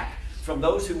attack from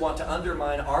those who want to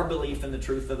undermine our belief in the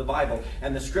truth of the Bible.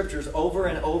 And the Scriptures over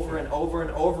and over and over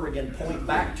and over again point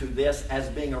back to this as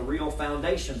being a real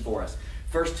foundation for us.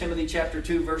 1 Timothy chapter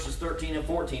 2, verses 13 and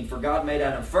 14. For God made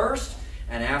Adam first,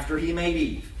 and after he made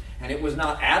Eve. And it was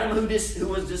not Adam who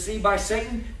was deceived by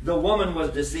Satan. The woman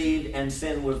was deceived, and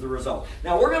sin was the result.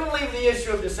 Now, we're going to leave the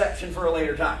issue of deception for a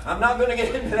later time. I'm not going to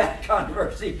get into that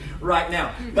controversy right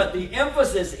now. But the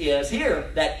emphasis is here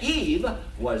that Eve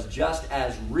was just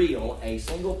as real a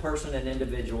single person and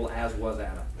individual as was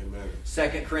Adam. Amen.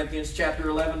 2 Corinthians chapter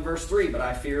 11, verse 3. But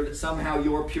I fear that somehow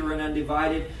your pure and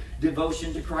undivided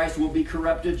devotion to Christ will be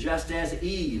corrupted just as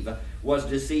Eve was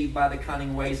deceived by the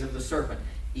cunning ways of the serpent.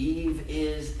 Eve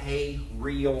is a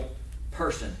real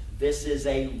person. This is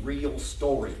a real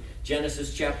story.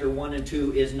 Genesis chapter 1 and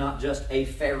 2 is not just a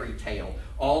fairy tale.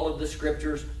 All of the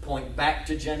Scriptures point back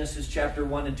to Genesis chapter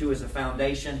 1 and 2 as a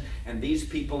foundation, and these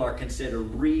people are considered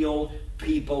real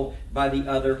people by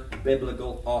the other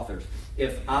biblical authors.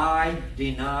 If I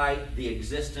deny the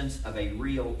existence of a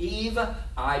real Eve,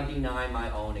 I deny my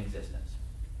own existence.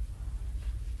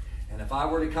 And if I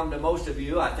were to come to most of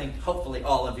you, I think hopefully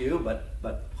all of you,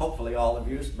 but hopefully all of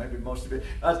you, maybe most of you,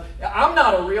 I'm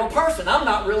not a real person. I'm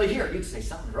not really here. You'd say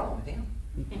something's wrong with him.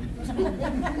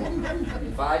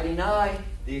 If I deny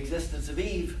the existence of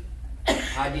Eve,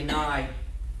 I deny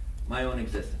my own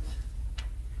existence.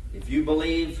 If you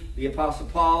believe the Apostle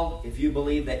Paul, if you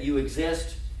believe that you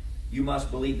exist, you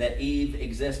must believe that Eve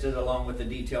existed along with the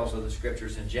details of the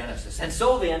Scriptures in Genesis. And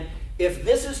so then, if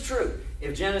this is true,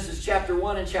 if Genesis chapter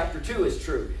 1 and chapter 2 is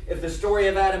true, if the story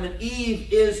of Adam and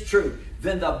Eve is true,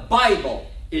 then the Bible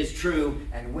is true,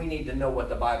 and we need to know what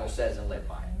the Bible says and live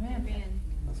by it. Amen.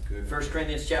 That's good. 1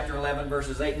 Corinthians chapter 11,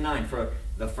 verses 8 and 9. For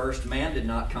the first man did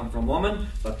not come from woman,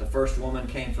 but the first woman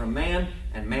came from man,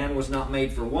 and man was not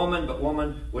made for woman, but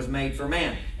woman was made for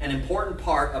man. An important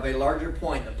part of a larger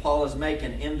point that Paul is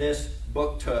making in this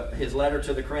book, to his letter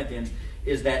to the Corinthians,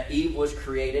 is that Eve was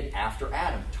created after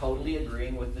Adam, totally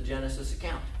agreeing with the Genesis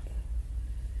account.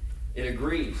 It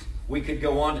agrees. We could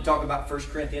go on to talk about 1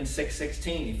 Corinthians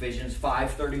 6:16, Ephesians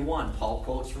 5:31. Paul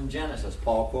quotes from Genesis.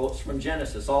 Paul quotes from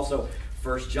Genesis. Also,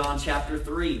 1 John chapter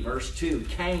 3, verse 2,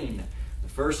 Cain, the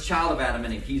first child of Adam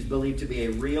and Eve. He's believed to be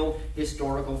a real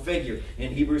historical figure.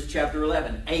 In Hebrews chapter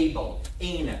 11, Abel,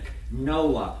 Enoch,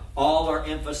 Noah, all are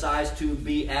emphasized to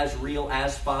be as real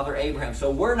as Father Abraham.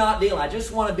 So we're not dealing, I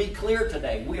just want to be clear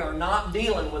today, we are not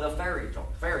dealing with a fairy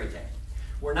tale.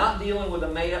 We're not dealing with a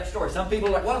made-up story. Some people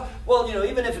are like, well, you know,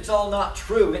 even if it's all not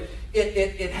true,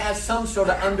 it has some sort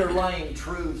of underlying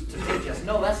truths to teach us.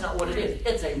 No, that's not what it is.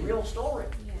 It's a real story.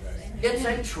 It's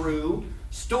a true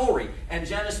story. And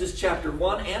Genesis chapter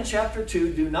 1 and chapter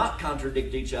 2 do not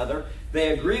contradict each other. They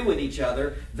agree with each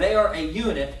other. They are a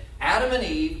unit. Adam and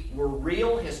Eve were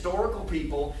real historical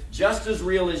people, just as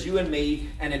real as you and me,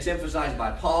 and it's emphasized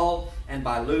by Paul and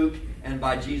by Luke and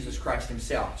by Jesus Christ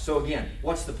himself. So again,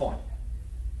 what's the point?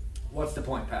 What's the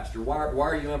point, Pastor? Why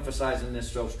are you emphasizing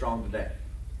this so strong today?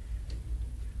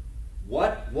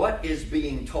 What is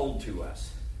being told to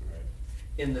us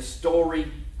in the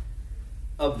story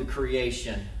of the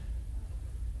creation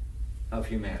of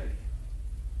humanity?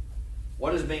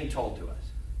 What is being told to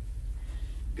us?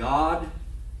 God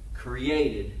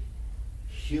created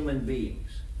human beings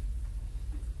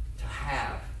to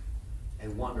have a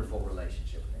wonderful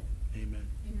relationship with Him.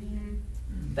 Amen.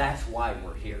 That's why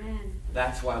we're here. Amen.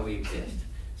 That's why we exist.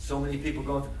 So many people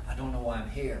go, I don't know why I'm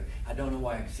here. I don't know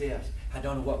why I exist. I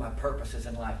don't know what my purpose is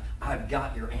in life. I've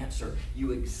got your answer.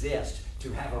 You exist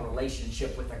to have a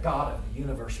relationship with the God of the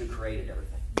universe who created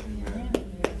everything. Amen.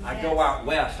 I go out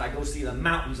west. I go see the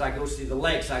mountains. I go see the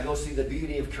lakes. I go see the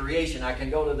beauty of creation. I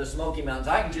can go to the Smoky Mountains.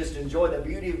 I can just enjoy the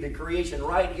beauty of the creation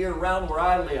right here around where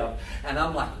I live. And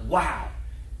I'm like, wow,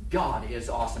 God is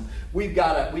awesome. We've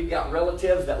got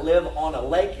relatives that live on a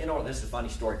lake in Orlando. This is a funny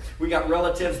story. We got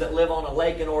relatives that live on a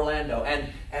lake in Orlando,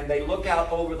 and they look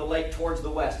out over the lake towards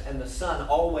the west, and the sun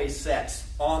always sets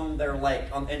on their lake,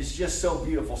 and it's just so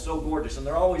beautiful, so gorgeous. And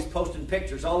they're always posting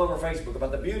pictures all over Facebook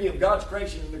about the beauty of God's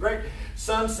creation and the great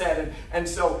sunset. And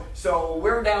so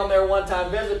we're down there one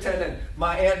time visiting, and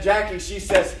my Aunt Jackie, she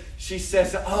says,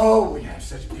 oh, we have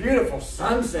such beautiful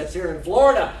sunsets here in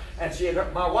Florida. And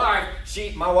my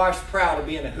wife's proud of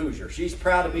being a Hoosier. She's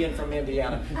proud of being from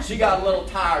Indiana. She got a little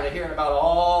tired of hearing about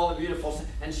all the beautiful,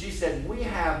 and she said, we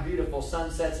have beautiful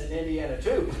sunsets in Indiana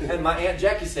too. And my Aunt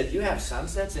Jackie said, you have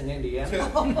sunsets in Indiana?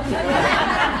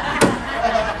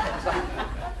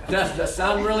 Does the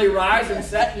sun really rise and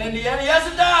set in Indiana?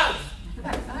 Yes, it does.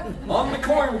 On the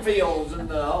cornfields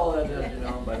and all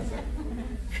that, But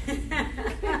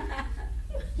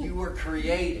you were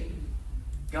created.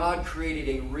 God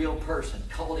created a real person,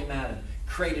 called him Adam,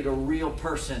 created a real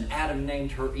person. Adam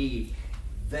named her Eve.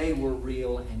 They were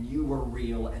real and you were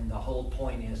real, and the whole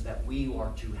point is that we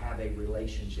are to have a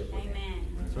relationship with Him.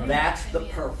 That's the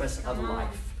purpose of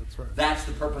life. That's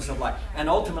the purpose of life. And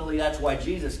ultimately that's why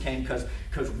Jesus came,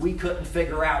 because we couldn't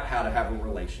figure out how to have a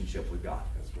relationship with God.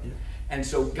 And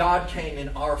so God came in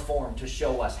our form to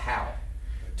show us how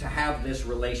to have this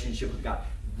relationship with God.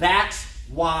 That's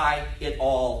why it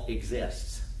all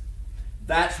exists.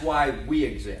 That's why we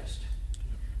exist.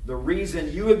 The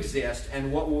reason you exist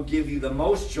and what will give you the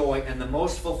most joy and the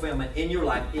most fulfillment in your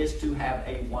life is to have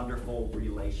a wonderful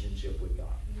relationship with God.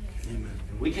 Amen.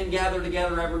 We can gather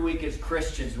together every week as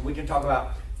Christians, and we can talk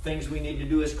about things we need to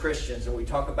do as Christians, and we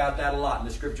talk about that a lot, and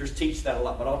the scriptures teach that a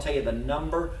lot. But I'll tell you, the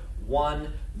number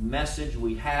one message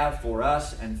we have for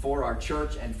us and for our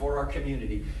church and for our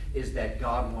community is that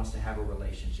God wants to have a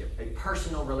relationship, a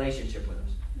personal relationship with us.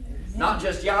 Not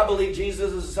just, I believe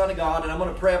Jesus is the Son of God, and I'm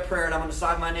going to pray a prayer, and I'm going to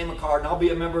sign my name on a card, and I'll be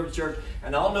a member of the church,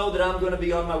 and I'll know that I'm going to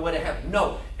be on my way to heaven.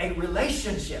 No, a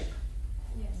relationship.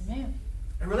 Yes.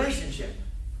 A relationship.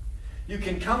 You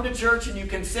can come to church, and you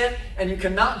can sit, and you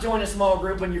cannot join a small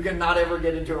group, and you cannot ever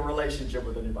get into a relationship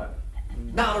with anybody.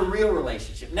 Not a real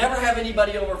relationship. Never have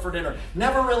anybody over for dinner.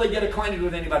 Never really get acquainted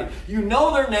with anybody. You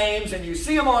know their names and you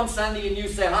see them on Sunday and you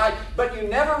say hi, but you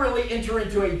never really enter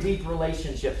into a deep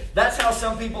relationship. That's how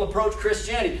some people approach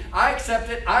Christianity. I accept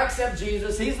it. I accept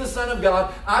Jesus. He's the Son of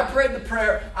God. I prayed the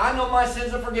prayer. I know my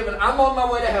sins are forgiven. I'm on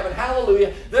my way to heaven.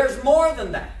 Hallelujah. There's more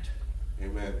than that.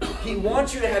 Amen. He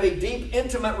wants you to have a deep,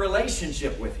 intimate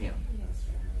relationship with Him.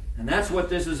 And that's what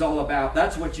this is all about.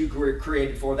 That's what you were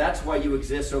created for. That's why you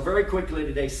exist. So very quickly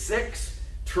today, 6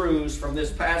 truths from this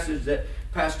passage that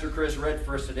Pastor Chris read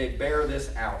for us today bear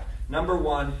this out. Number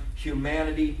 1,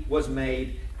 humanity was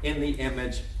made in the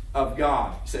image of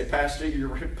God. You say, Pastor, you're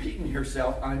repeating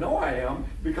yourself. I know I am,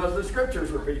 because the scriptures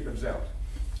repeat themselves.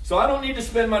 So I don't need to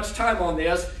spend much time on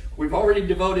this. We've already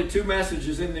devoted 2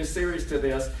 messages in this series to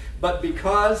this. But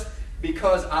because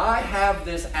I have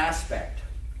this aspect,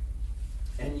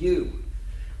 and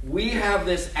we have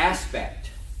this aspect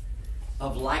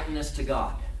of likeness to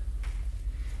God.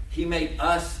 He made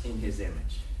us in His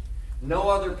image. No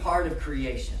other part of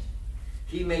creation.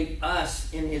 He made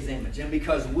us in His image. And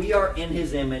because we are in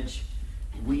His image,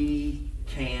 we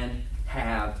can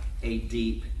have a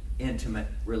deep, intimate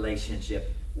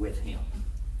relationship with Him.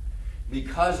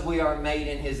 Because we are made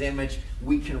in His image,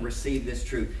 we can receive this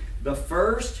truth. The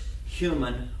first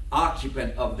human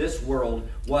occupant of this world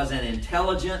was an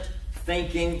intelligent,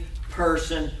 thinking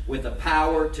person with the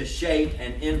power to shape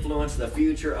and influence the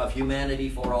future of humanity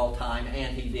for all time,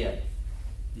 and he did.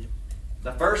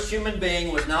 The first human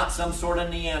being was not some sort of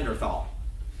Neanderthal.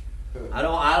 I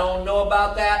don't know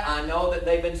about that. I know that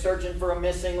they've been searching for a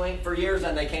missing link for years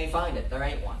and they can't find it. There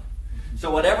ain't one.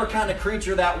 So whatever kind of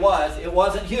creature that was, it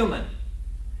wasn't human.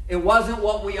 It wasn't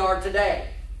what we are today.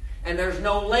 And there's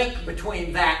no link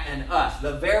between that and us.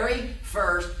 The very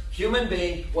first human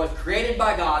being was created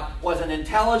by God, was an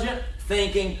intelligent,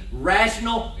 thinking,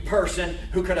 rational person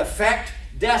who could affect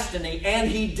destiny, and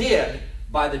he did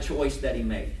by the choice that he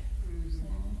made.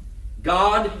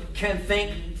 God can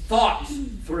think thoughts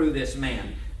through this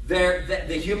man.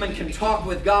 The human can talk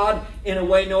with God in a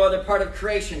way no other part of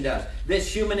creation does.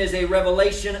 This human is a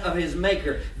revelation of his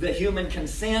maker. The human can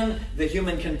sin. The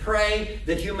human can pray.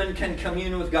 The human can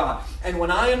commune with God. And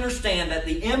when I understand that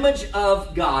the image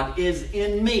of God is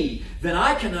in me, then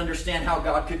I can understand how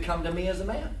God could come to me as a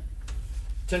man.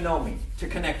 To know me, to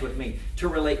connect with me, to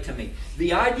relate to me.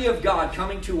 The idea of God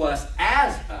coming to us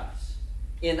as us,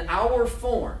 in our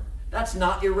form, that's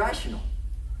not irrational.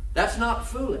 That's not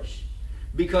foolish.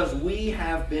 Because we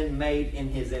have been made in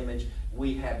his image.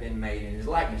 We have been made in his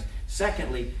likeness.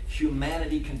 Secondly,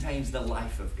 humanity contains the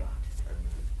life of God.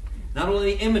 Not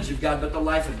only the image of God, but the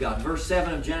life of God. Verse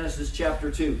 7 of Genesis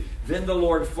chapter 2. Then the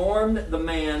Lord formed the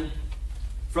man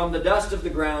from the dust of the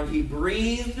ground. He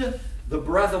breathed the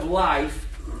breath of life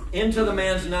into the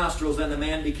man's nostrils, and the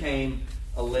man became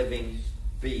a living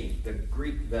being.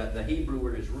 The Hebrew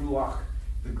word is ruach.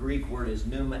 The Greek word is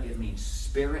pneuma. It means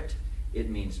spirit. It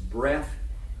means breath.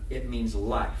 It means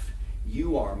life.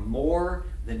 You are more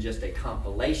than just a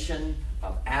compilation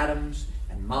of atoms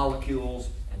and molecules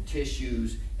and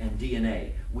tissues and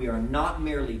DNA. We are not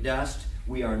merely dust.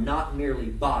 We are not merely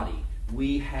body.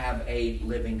 We have a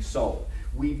living soul.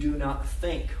 We do not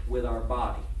think with our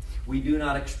body. We do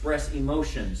not express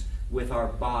emotions with our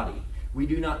body. We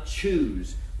do not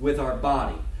choose with our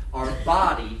body. Our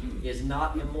body is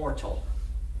not immortal.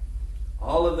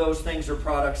 All of those things are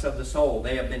products of the soul.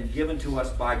 They have been given to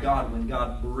us by God when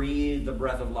God breathed the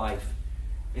breath of life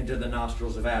into the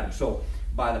nostrils of Adam. So,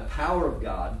 by the power of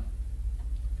God,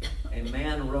 a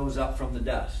man rose up from the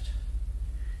dust.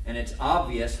 And it's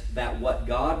obvious that what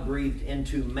God breathed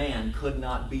into man could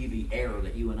not be the air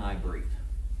that you and I breathe.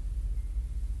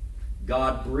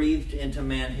 God breathed into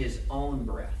man his own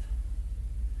breath.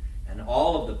 And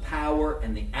all of the power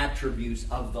and the attributes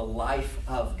of the life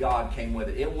of God came with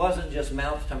it. It wasn't just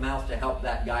mouth to mouth to help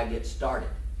that guy get started.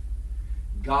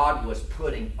 God was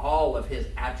putting all of his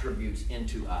attributes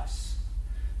into us.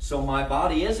 So my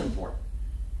body is important.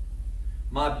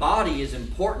 My body is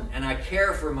important, and I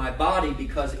care for my body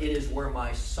because it is where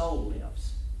my soul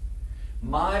lives.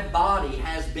 My body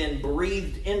has been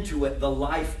breathed into it the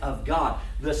life of God.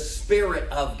 The Spirit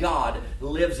of God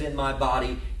lives in my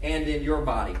body and in your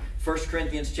body. 1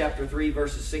 Corinthians chapter 3,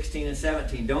 verses 16 and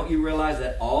 17. Don't you realize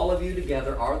that all of you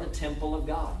together are the temple of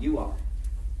God? You are.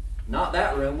 Not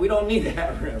that room. We don't need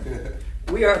that room.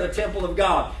 We are the temple of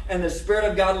God, and the Spirit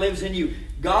of God lives in you.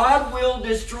 God will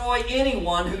destroy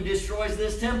anyone who destroys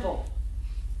this temple.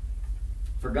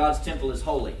 For God's temple is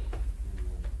holy,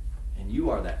 and you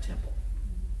are that temple.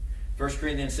 1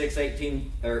 Corinthians 6,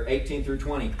 18 through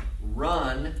 20.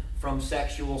 Run from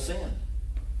sexual sin.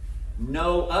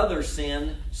 No other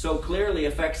sin so clearly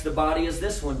affects the body as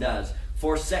this one does.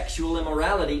 For sexual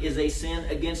immorality is a sin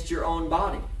against your own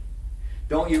body.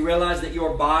 Don't you realize that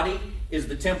your body is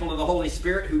the temple of the Holy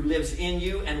Spirit who lives in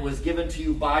you and was given to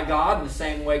you by God in the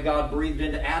same way God breathed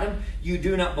into Adam? You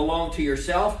do not belong to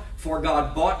yourself, for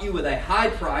God bought you with a high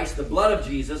price, the blood of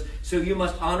Jesus, so you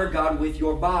must honor God with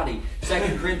your body.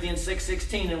 2 Corinthians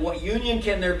 6:16, and what union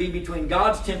can there be between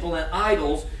God's temple and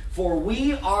idols? For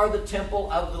we are the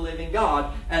temple of the living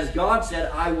God. As God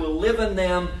said, I will live in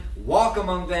them, walk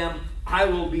among them, I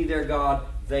will be their God,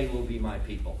 they will be my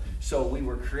people. So we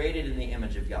were created in the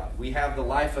image of God. We have the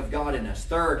life of God in us.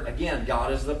 Third, again,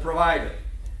 God is the provider.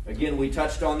 Again, we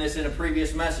touched on this in a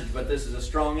previous message, but this is a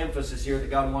strong emphasis here that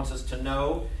God wants us to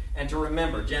know and to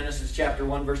remember. Genesis chapter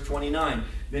 1, verse 29.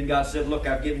 Then God said, look,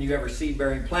 I've given you every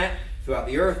seed-bearing plant throughout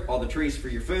the earth, all the trees for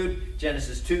your food.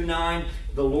 Genesis 2:9.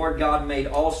 The Lord God made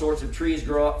all sorts of trees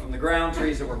grow up from the ground,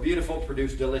 trees that were beautiful,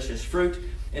 produced delicious fruit.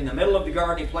 In the middle of the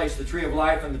garden, he placed the tree of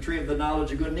life and the tree of the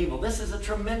knowledge of good and evil. This is a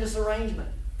tremendous arrangement.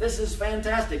 This is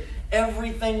fantastic.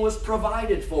 Everything was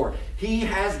provided for. He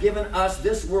has given us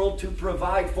this world to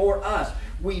provide for us.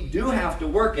 We do have to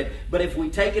work it, but if we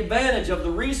take advantage of the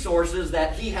resources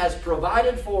that He has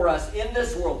provided for us in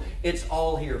this world, it's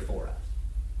all here for us.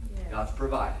 Yes. God's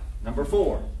provided. Number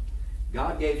 4,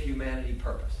 God gave humanity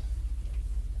purpose.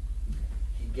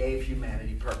 He gave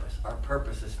humanity purpose. Our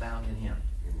purpose is found in Him.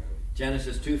 Amen.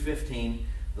 Genesis 2:15,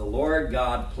 the Lord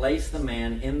God placed the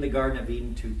man in the Garden of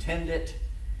Eden to tend it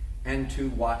and to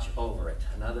watch over it.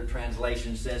 Another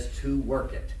translation says to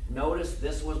work it. Notice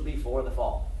this was before the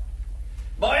fall.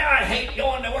 Boy, I hate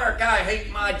going to work. I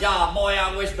hate my job. Boy,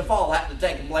 I wish the fall hadn't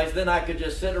taken place. Then I could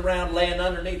just sit around laying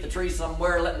underneath the tree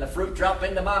somewhere, letting the fruit drop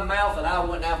into my mouth, and I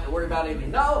wouldn't have to worry about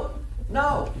anything.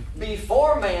 No.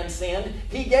 Before man sinned,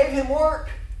 he gave him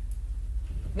work.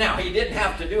 Now, he didn't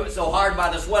have to do it so hard by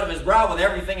the sweat of his brow with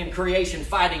everything in creation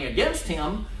fighting against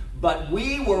him, but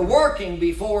we were working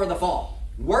before the fall.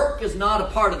 Work is not a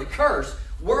part of the curse.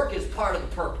 Work is part of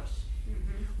the purpose.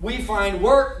 We find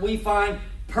work, we find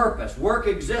purpose. Work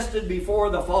existed before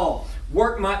the fall.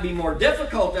 Work might be more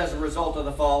difficult as a result of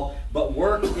the fall, but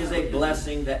work is a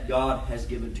blessing that God has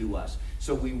given to us.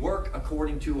 So we work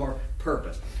according to our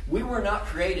purpose. We were not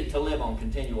created to live on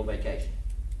continual vacation.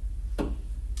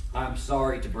 I'm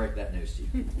sorry to break that news to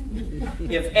you.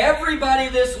 If everybody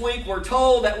this week were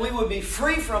told that we would be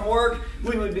free from work,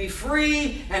 we would be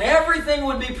free, and everything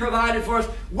would be provided for us,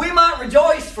 we might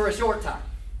rejoice for a short time.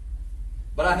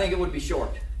 But I think it would be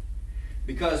short.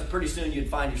 Because pretty soon you'd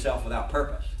find yourself without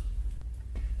purpose.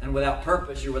 And without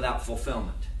purpose, you're without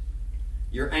fulfillment.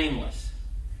 You're aimless.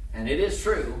 And it is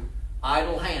true,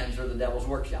 idle hands are the devil's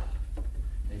workshop.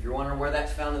 If you're wondering where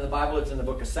that's found in the Bible, it's in the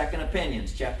book of 2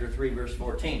 Opinions, chapter 3, verse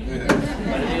 14.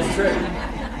 But it is true.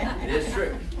 It is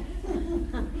true.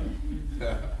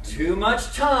 Too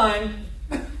much time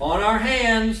on our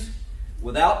hands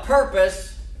without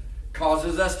purpose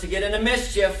causes us to get into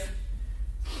mischief.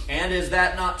 And is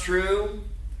that not true?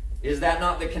 Is that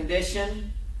not the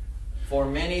condition for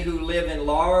many who live in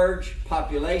large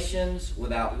populations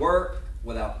without work,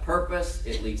 without purpose?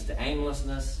 It leads to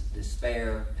aimlessness,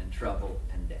 despair, and trouble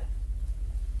and death.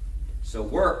 So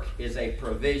work is a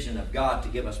provision of God to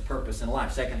give us purpose in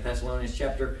life. 2 Thessalonians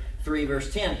chapter 3,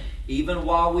 verse 10. Even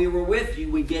while we were with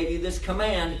you, we gave you this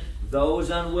command: those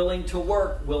unwilling to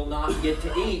work will not get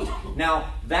to eat.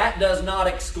 Now, that does not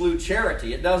exclude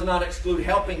charity. It does not exclude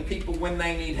helping people when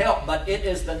they need help, but it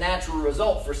is the natural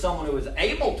result for someone who is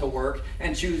able to work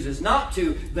and chooses not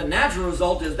to. The natural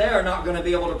result is they are not going to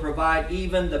be able to provide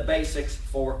even the basics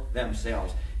for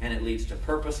themselves. And it leads to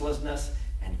purposelessness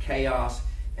and chaos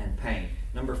and pain.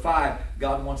 Number 5,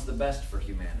 God wants the best for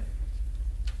humanity.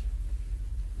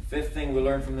 Fifth thing we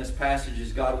learn from this passage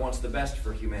is God wants the best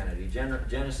for humanity.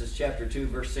 Genesis chapter 2,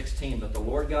 verse 16. But the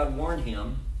Lord God warned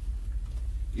him,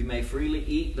 you may freely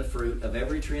eat the fruit of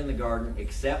every tree in the garden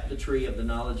except the tree of the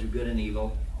knowledge of good and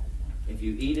evil. If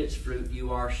you eat its fruit,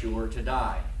 you are sure to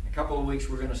die. In a couple of weeks,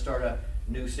 we're going to start a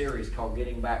new series called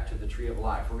Getting Back to the Tree of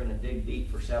Life. We're going to dig deep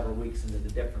for several weeks into the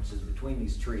differences between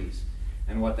these trees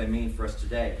and what they mean for us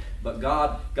today. But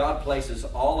God places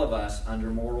all of us under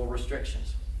moral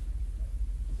restrictions.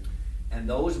 And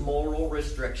those moral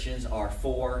restrictions are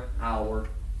for our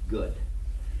good.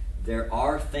 There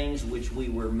are things which we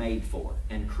were made for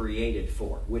and created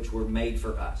for, which were made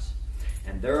for us.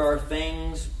 And there are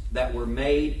things that were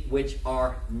made which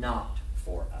are not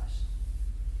for us.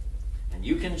 And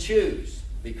you can choose,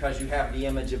 because you have the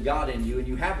image of God in you and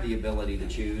you have the ability to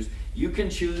choose, you can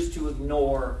choose to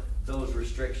ignore those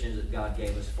restrictions that God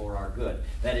gave us for our good.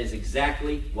 That is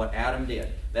exactly what Adam did.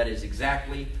 That is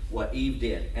exactly what Eve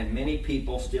did. And many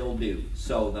people still do.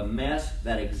 So the mess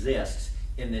that exists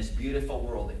in this beautiful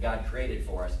world that God created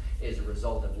for us is a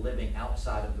result of living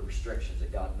outside of the restrictions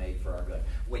that God made for our good.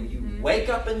 When you wake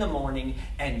up in the morning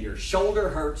and your shoulder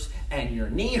hurts and your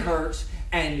knee hurts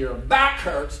and your back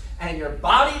hurts and your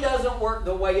body doesn't work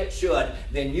the way it should,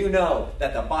 then you know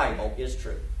that the Bible is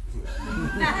true.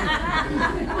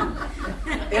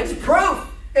 It's proof.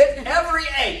 It's every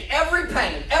ache, every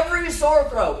pain, every sore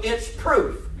throat. It's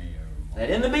proof that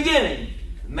in the beginning,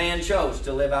 man chose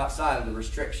to live outside of the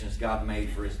restrictions God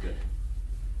made for his good.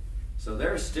 So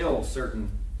there's still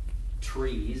certain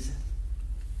trees.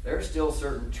 There's still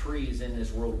certain trees in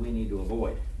this world we need to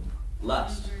avoid.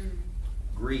 Lust,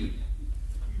 greed,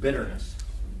 bitterness,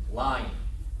 lying,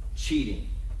 cheating,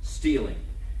 stealing,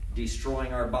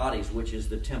 destroying our bodies, which is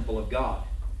the temple of God,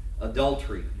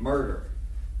 adultery, murder,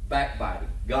 backbiting,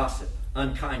 gossip,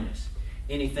 unkindness,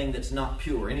 anything that's not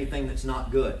pure, anything that's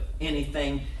not good,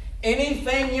 anything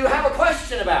you have a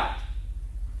question about.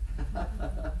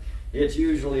 It's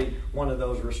usually one of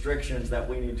those restrictions that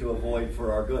we need to avoid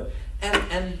for our good.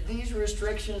 And these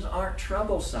restrictions aren't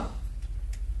troublesome.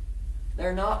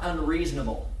 They're not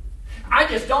unreasonable. I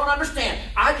just don't understand.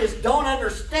 I just don't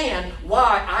understand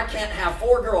why I can't have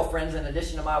 4 girlfriends in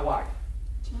addition to my wife.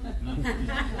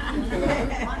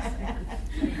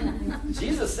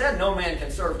 Jesus said no man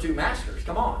can serve 2 masters.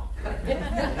 Come on.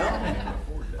 No?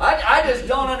 I just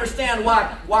don't understand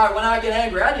why when I get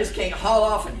angry, I just can't haul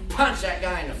off and punch that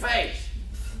guy in the face.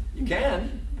 You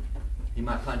can. He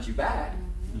might punch you back,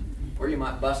 or you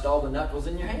might bust all the knuckles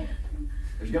in your hand.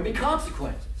 There's going to be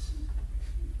consequences.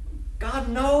 God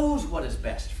knows what is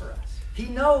best for us. He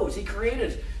knows. He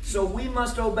created us. So we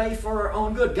must obey for our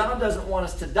own good. God doesn't want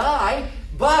us to die,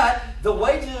 but the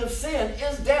wages of sin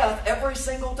is death every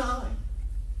single time.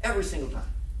 Every single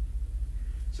time.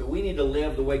 So we need to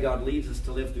live the way God leads us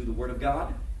to live through the Word of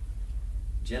God.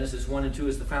 Genesis 1 and 2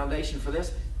 is the foundation for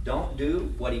this. Don't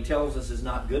do what He tells us is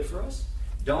not good for us.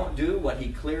 Don't do what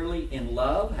He clearly in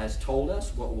love has told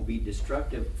us, what will be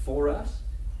destructive for us.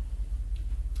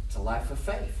 It's a life of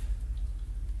faith.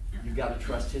 You've got to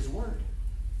trust His Word.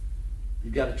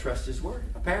 You've got to trust His Word.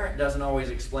 A parent doesn't always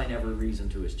explain every reason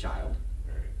to his child.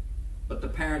 But the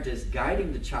parent is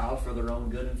guiding the child for their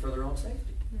own good and for their own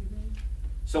safety.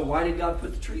 So why did God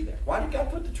put the tree there? Why did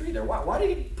God put the tree there? Why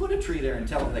did He put a tree there and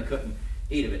tell them they couldn't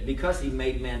eat of it? Because He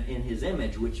made man in His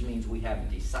image, which means we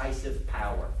have decisive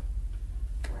power.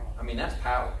 I mean, that's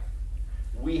power.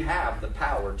 We have the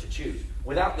power to choose.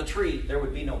 Without the tree, there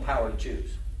would be no power to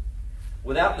choose.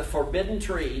 Without the forbidden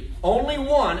tree, only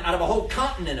one out of a whole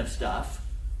continent of stuff,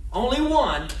 only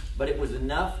one, but it was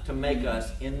enough to make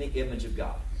us in the image of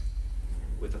God,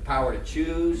 with the power to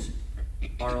choose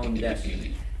our own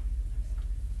destiny.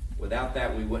 Without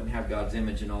that, we wouldn't have God's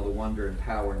image and all the wonder and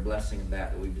power and blessing of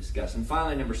that we've discussed. And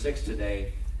finally, number 6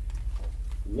 today,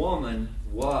 woman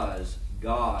was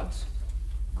God's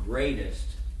greatest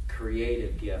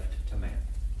creative gift to man.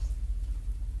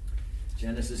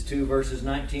 Genesis 2, verses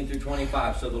 19 through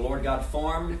 25. So the Lord God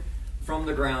formed from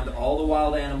the ground all the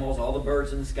wild animals, all the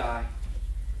birds in the sky.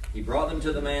 He brought them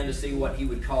to the man to see what he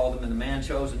would call them, and the man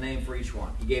chose a name for each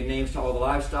one. He gave names to all the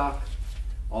livestock,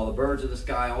 all the birds of the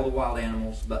sky, all the wild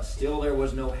animals, but still there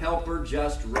was no helper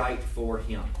just right for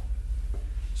him.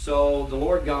 So the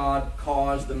Lord God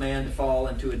caused the man to fall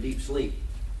into a deep sleep.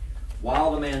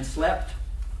 While the man slept,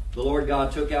 the Lord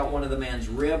God took out one of the man's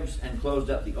ribs and closed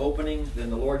up the opening. Then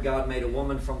the Lord God made a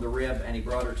woman from the rib, and He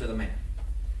brought her to the man.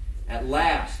 At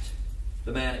last,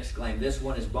 the man exclaimed, "This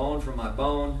one is bone from my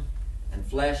bone and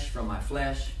flesh from my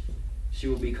flesh. She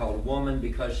will be called woman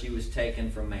because she was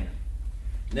taken from man."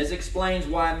 And this explains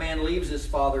why a man leaves his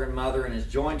father and mother and is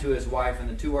joined to his wife, and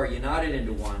the two are united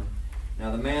into one. Now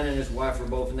the man and his wife were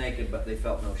both naked, but they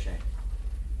felt no shame.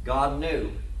 God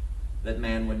knew that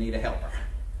man would need a helper.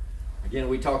 Again,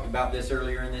 we talked about this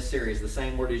earlier in this series. The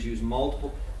same word is used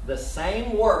multiple. The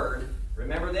same word,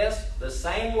 remember this? The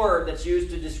same word that's used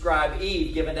to describe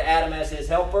Eve, given to Adam as his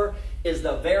helper, is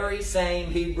the very same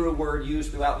Hebrew word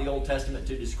used throughout the Old Testament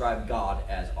to describe God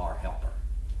as our helper.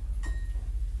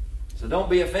 So don't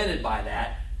be offended by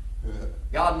that.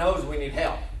 God knows we need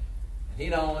help. He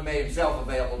not only made Himself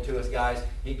available to us, guys,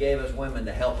 He gave us women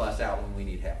to help us out when we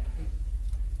need help.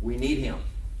 We need Him.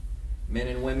 Men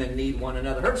and women need one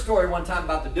another. I heard a story one time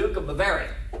about the Duke of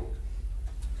Bavaria.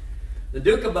 The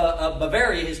Duke of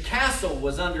Bavaria, his castle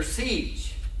was under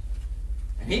siege.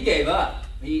 And he gave up.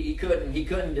 He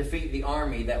couldn't defeat the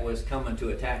army that was coming to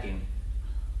attack him.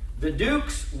 The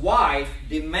Duke's wife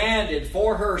demanded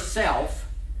for herself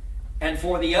and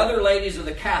for the other ladies of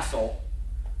the castle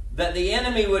that the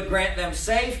enemy would grant them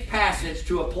safe passage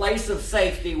to a place of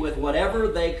safety with whatever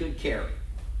they could carry.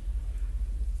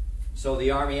 So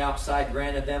the army outside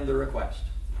granted them the request.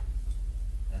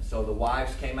 And so the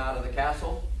wives came out of the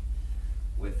castle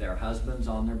with their husbands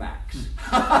on their backs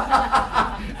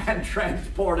and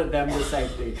transported them to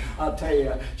safety. I'll tell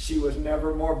you, she was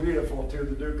never more beautiful to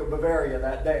the Duke of Bavaria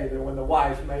that day than when the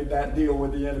wife made that deal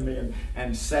with the enemy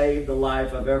and saved the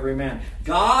life of every man.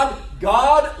 God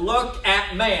looked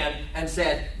at man and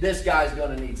said, this guy's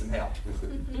going to need some help.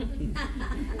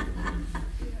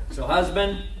 So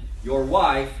husband, your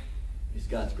wife is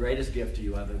God's greatest gift to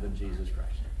you other than Jesus Christ.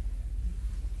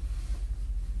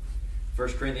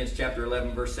 1 Corinthians chapter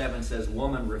 11 verse 7 says,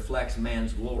 woman reflects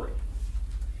man's glory.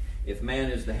 If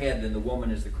man is the head, then the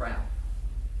woman is the crown.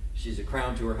 She's a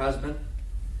crown to her husband.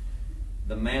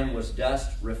 The man was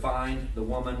dust refined. The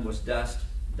woman was dust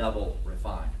double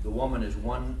refined. The woman is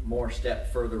one more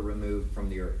step further removed from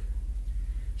the earth.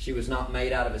 She was not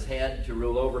made out of his head to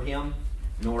rule over him,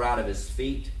 nor out of his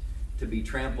feet to be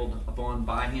trampled upon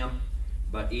by him.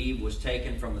 But Eve was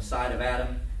taken from the side of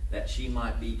Adam that she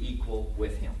might be equal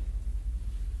with him,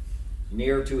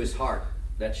 near to his heart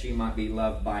that she might be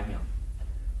loved by him,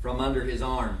 from under his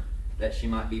arm that she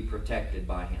might be protected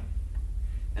by him.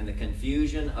 And the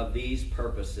confusion of these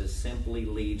purposes simply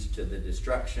leads to the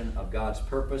destruction of God's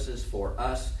purposes for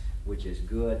us, which is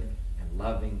good and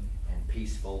loving and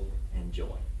peaceful and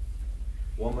joy.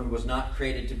 Woman was not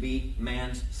created to be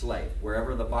man's slave.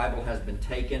 Wherever the Bible has been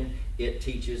taken, it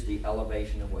teaches the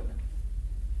elevation of women.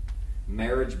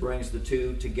 Marriage brings the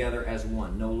two together as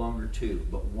one, no longer two,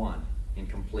 but one in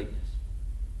completeness.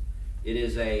 It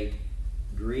is a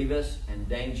grievous and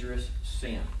dangerous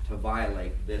sin to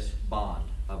violate this bond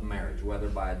of marriage, whether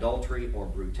by adultery or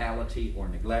brutality or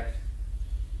neglect.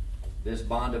 This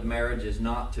bond of marriage is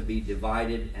not to be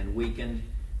divided and weakened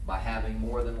by having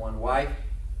more than one wife.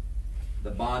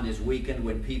 The bond is weakened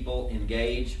when people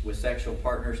engage with sexual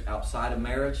partners outside of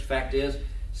marriage. Fact is,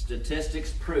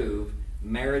 statistics prove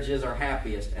marriages are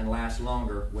happiest and last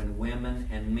longer when women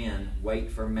and men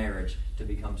wait for marriage to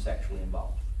become sexually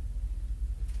involved.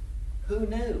 Who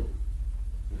knew?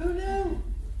 Who knew?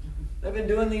 They've been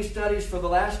doing these studies for the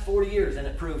last 40 years, and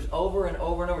it proves over and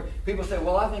over and over. People say,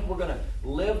 well, I think we're going to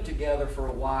live together for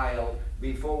a while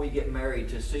before we get married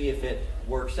to see if it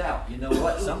works out. You know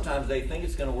what? Sometimes they think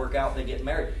it's going to work out, they get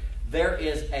married. There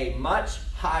is a much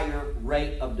higher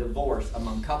rate of divorce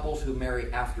among couples who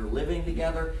marry after living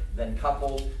together than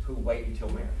couples who wait until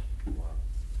marriage.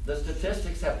 The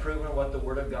statistics have proven what the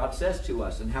Word of God says to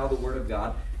us and how the Word of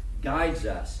God guides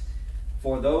us.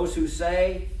 For those who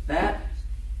say that,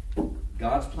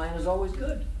 God's plan is always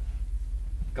good.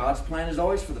 God's plan is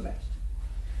always for the best.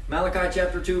 Malachi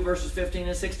chapter 2, verses 15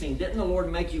 and 16. Didn't the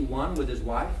Lord make you one with His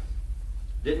wife?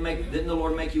 Didn't the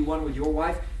Lord make you one with your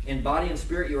wife? In body and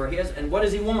spirit you are His. And what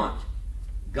does He want?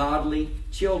 Godly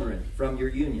children from your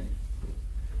union.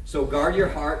 So guard your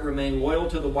heart, remain loyal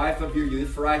to the wife of your youth,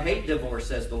 for I hate divorce,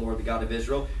 says the Lord, the God of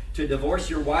Israel. To divorce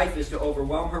your wife is to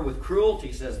overwhelm her with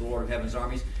cruelty, says the Lord of heaven's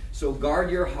armies. So guard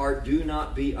your heart, do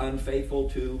not be unfaithful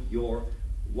to your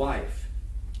wife.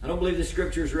 I don't believe the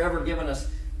Scriptures are ever given us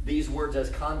these words as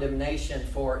condemnation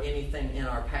for anything in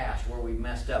our past where we've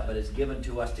messed up, but it's given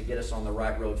to us to get us on the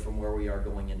right road from where we are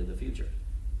going into the future.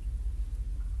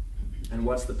 And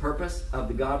what's the purpose of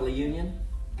the godly union?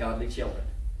 Godly children.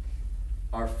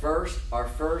 Our first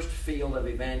field of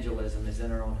evangelism is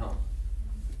in our own home,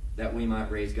 that we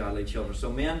might raise godly children.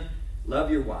 So men,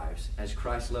 love your wives as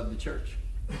Christ loved the church.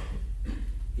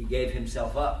 He gave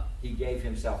Himself up. He gave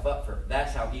Himself up for her.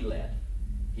 That's how He led.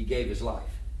 He gave His life.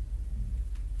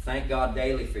 Thank God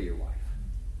daily for your wife.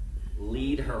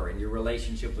 Lead her in your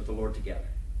relationship with the Lord together.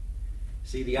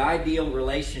 See, the ideal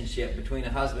relationship between a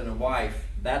husband and wife,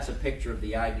 that's a picture of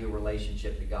the ideal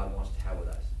relationship that God wants to have with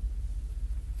us.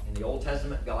 In the Old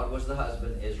Testament, God was the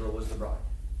husband, Israel was the bride.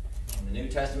 In the New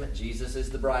Testament, Jesus is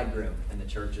the bridegroom, and the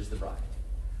church is the bride.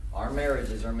 Our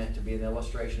marriages are meant to be an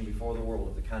illustration before the world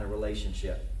of the kind of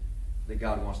relationship that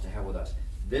God wants to have with us.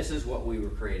 This is what we were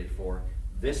created for.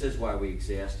 This is why we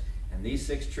exist. And these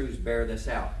 6 truths bear this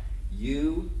out.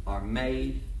 You are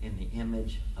made in the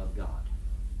image of God.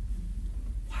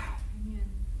 Wow. Amen.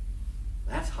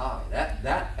 That's high.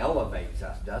 That elevates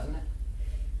us, doesn't it?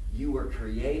 You were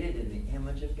created in the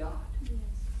image of God. Yes.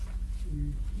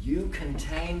 You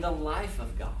contain the life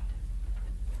of God.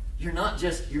 You're not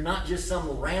just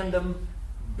some random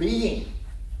being.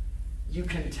 You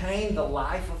contain the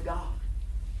life of God.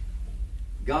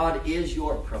 God is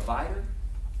your provider.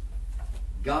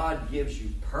 God gives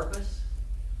you purpose.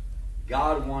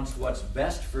 God wants what's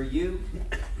best for you.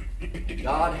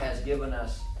 God has given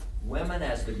us women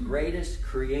as the greatest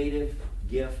creative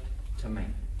gift to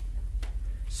man.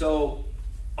 So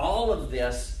all of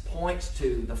this points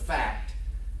to the fact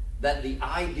that the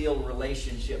ideal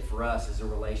relationship for us is a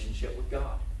relationship with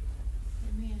God.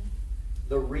 Amen.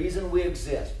 The reason we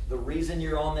exist, the reason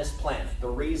you're on this planet, the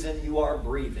reason you are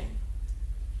breathing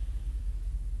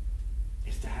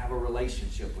is to have a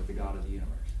relationship with the God of the universe.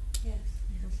 Yes.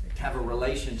 To have a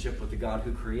relationship with the God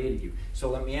who created you. So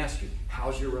let me ask you,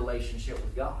 how's your relationship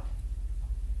with God?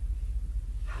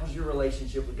 How's your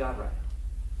relationship with God right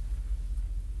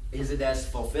now? Is it as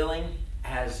fulfilling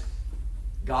as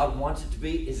God wants it to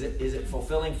be? Is it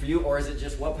fulfilling for you? Or is it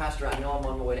just, well, Pastor, I know I'm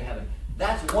on my way to heaven.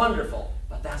 That's wonderful,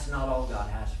 but that's not all God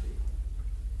has for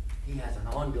you. He has an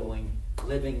ongoing,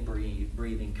 living,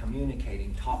 breathing,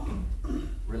 communicating, talking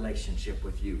relationship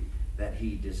with you that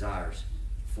He desires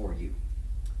for you.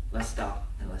 Let's stop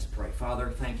and let's pray. Father,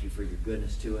 thank you for your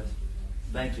goodness to us.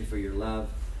 Thank you for your love.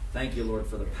 Thank you, Lord,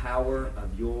 for the power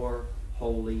of your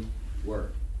holy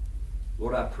word.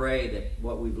 Lord, I pray that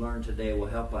what we've learned today will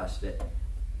help us,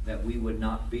 that we would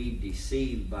not be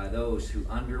deceived by those who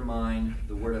undermine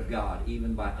the Word of God,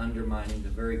 even by undermining the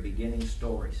very beginning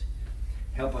stories.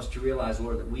 Help us to realize,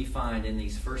 Lord, that we find in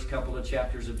these first couple of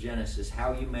chapters of Genesis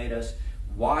how you made us,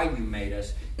 why you made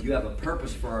us. You have a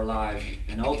purpose for our lives,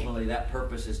 and ultimately that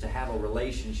purpose is to have a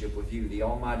relationship with you, the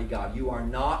Almighty God. You are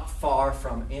not far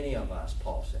from any of us,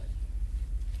 Paul said.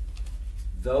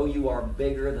 Though you are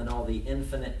bigger than all the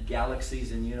infinite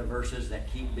galaxies and universes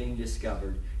that keep being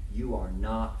discovered, you are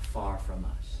not far from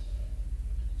us.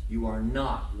 You are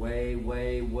not way,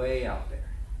 way, way out there.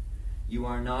 You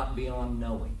are not beyond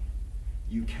knowing.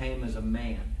 You came as a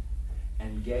man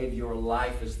and gave your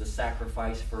life as the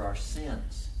sacrifice for our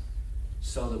sins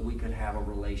so that we could have a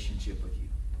relationship with you.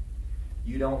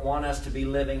 You don't want us to be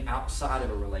living outside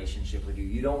of a relationship with you.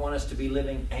 You don't want us to be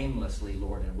living aimlessly,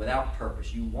 Lord, and without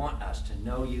purpose. You want us to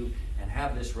know you and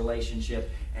have this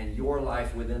relationship and your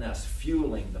life within us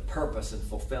fueling the purpose and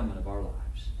fulfillment of our lives.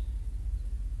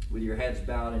 With your heads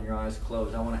bowed and your eyes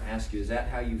closed, I want to ask you, is that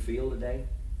how you feel today?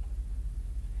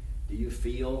 Do you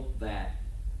feel that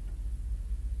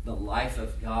the life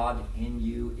of God in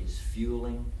you is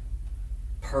fueling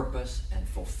purpose and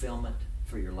fulfillment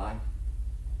for your life?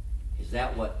 Is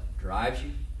that what drives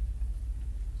you?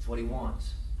 It's what He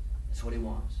wants. It's what He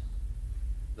wants.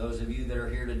 Those of you that are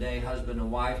here today, husband and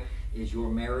wife, is your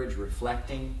marriage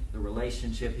reflecting the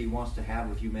relationship He wants to have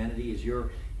with humanity? Is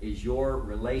your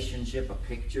relationship a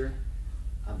picture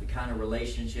of the kind of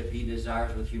relationship He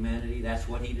desires with humanity? That's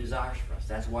what He desires for us.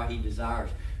 That's why He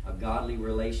desires a godly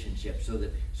relationship, so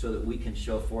that we can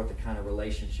show forth the kind of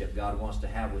relationship God wants to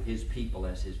have with His people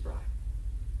as His bride.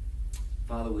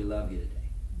 Father, we love you today.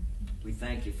 We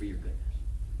thank you for your goodness.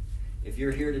 If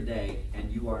you're here today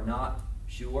and you are not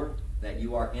sure that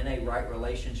you are in a right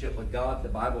relationship with God, the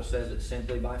Bible says it's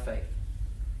simply by faith.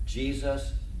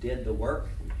 Jesus did the work.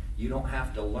 You don't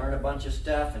have to learn a bunch of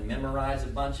stuff and memorize a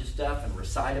bunch of stuff and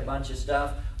recite a bunch of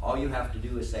stuff. All you have to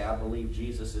do is say, I believe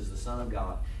Jesus is the Son of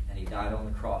God and He died on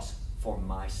the cross for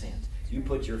my sins. You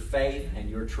put your faith and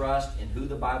your trust in who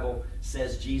the Bible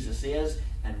says Jesus is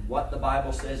and what the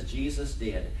Bible says Jesus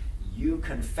did. You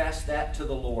confess that to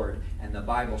the Lord, and the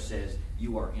Bible says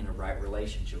you are in a right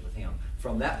relationship with Him.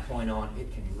 From that point on,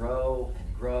 it can grow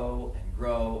and grow and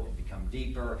grow and become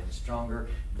deeper and stronger,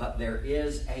 but there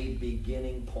is a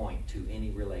beginning point to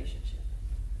any relationship.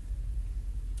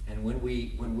 And when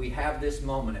we have this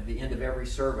moment at the end of every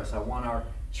service, I want our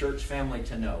church family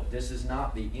to know this is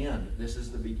not the end, this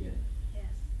is the beginning. Yes.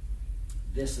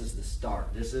 This is the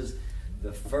start. This is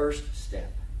the first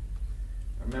step.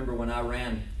 I remember when I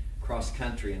ran cross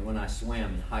country and when I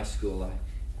swam in high school,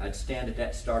 I'd stand at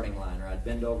that starting line, or I'd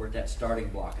bend over at that starting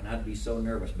block, and I'd be so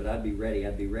nervous, but I'd be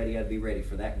ready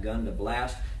for that gun to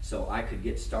blast so I could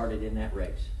get started in that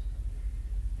race.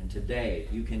 And today,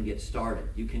 you can get started.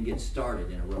 You can get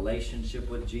started in a relationship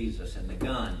with Jesus, and the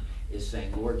gun is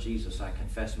saying, Lord Jesus, I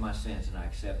confess my sins and I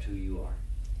accept who you are.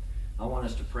 I want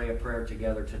us to pray a prayer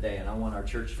together today, and I want our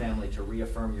church family to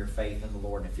reaffirm your faith in the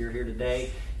Lord. And if you're here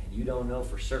today and you don't know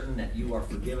for certain that you are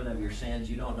forgiven of your sins,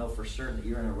 you don't know for certain that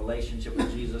you're in a relationship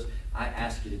with Jesus, I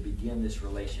ask you to begin this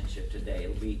relationship today.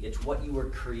 It's what you were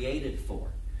created for.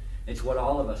 It's what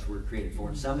all of us were created for.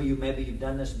 And some of you, maybe you've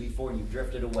done this before and you've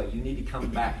drifted away. You need to come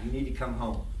back. You need to come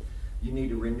home. You need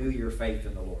to renew your faith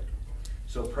in the Lord.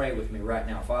 So pray with me right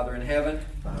now. Father in heaven,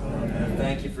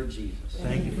 thank you for Jesus.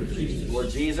 Thank you for Jesus. Lord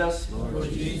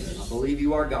Jesus, I believe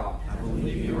you are God. I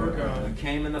believe you are God. You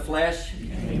came in the flesh. You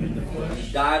came in the flesh.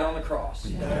 You died on the cross.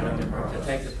 You died on the cross. To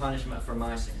take the punishment for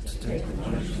my sins. To take the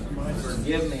punishment for my sins.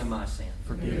 Forgive me of my sins.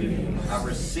 Forgive me of my sins. I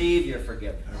receive your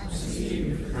forgiveness. I receive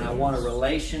your forgiveness. And I want a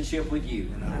relationship with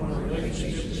you. And I want a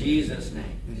relationship In Jesus'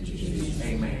 name. in Jesus'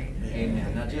 name. Amen.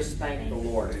 Amen. Now just thank the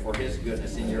Lord for His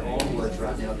goodness in your own words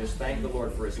right now. Just thank the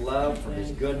Lord for His love, for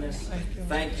His goodness.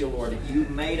 Thank you, Lord, that you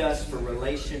made us for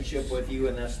relationship with you,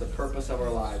 and that's the purpose of our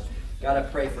lives. God, I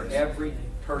pray for every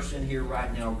person here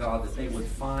right now, God, that they would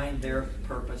find their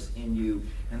purpose in you,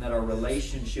 and that our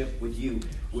relationship with you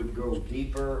would go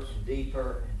deeper and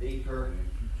deeper and deeper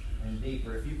and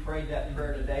deeper. If you prayed that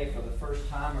prayer today for the first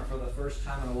time or for the first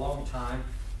time in a long time,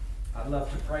 I'd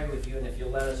love to pray with you, and if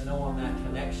you'll let us know on that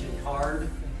connection card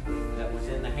that was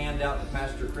in the handout that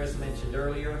Pastor Chris mentioned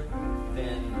earlier,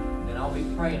 then I'll be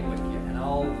praying with you, and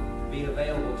I'll be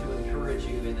available to encourage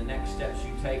you in the next steps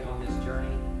you take on this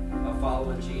journey of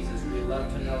following Jesus. We'd love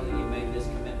to know that you made this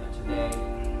commitment today.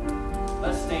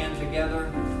 Let's stand together.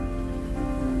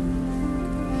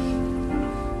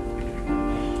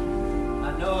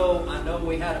 I know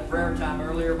we had a prayer time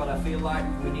earlier, but I feel like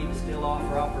we need to still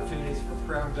offer opportunities for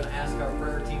prayer. I'm going to ask our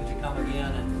prayer team to come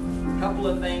again. And a couple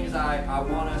of things I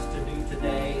want us to do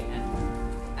today.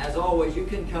 And as always, you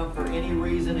can come for any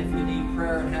reason. If you need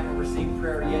prayer and haven't received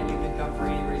prayer yet, you can come for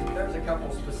any reason. There's a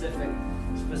couple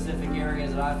specific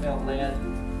areas that I felt led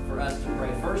for us to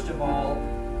pray. First of all,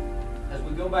 as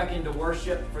we go back into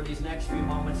worship for these next few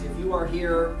moments, if you are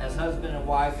here as husband and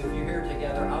wife, if you're here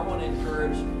together, I want to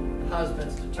encourage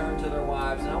husbands to turn to their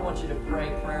wives, and I want you to pray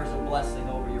prayers of blessing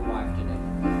over your wife today.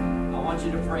 I want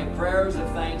you to pray prayers of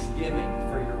thanksgiving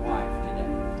for your wife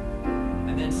today.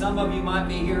 And then some of you might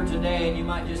be here today and you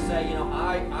might just say, you know,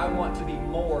 I want to be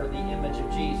more the image of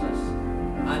Jesus.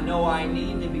 I know I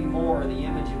need to be more the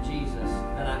image of Jesus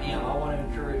than I am. I want to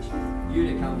encourage you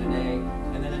to come today.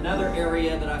 And then another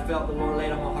area that I felt the Lord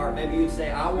laid on my heart, maybe you'd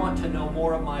say, I want to know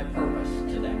more of my purpose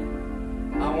today.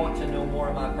 I want to know more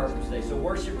of my purpose today. So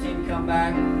worship team, come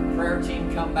back. Prayer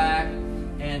team, come back.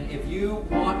 And if you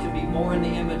want to be more in the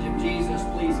image of Jesus,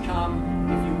 please come.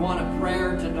 If you want a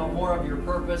prayer to know more of your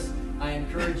purpose, I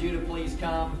encourage you to please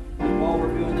come. And while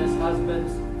we're doing this,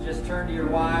 husbands, just turn to your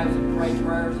wives and pray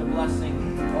prayers of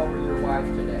blessing over your wife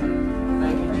today.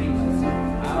 Thank you, Jesus.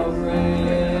 How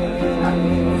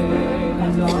great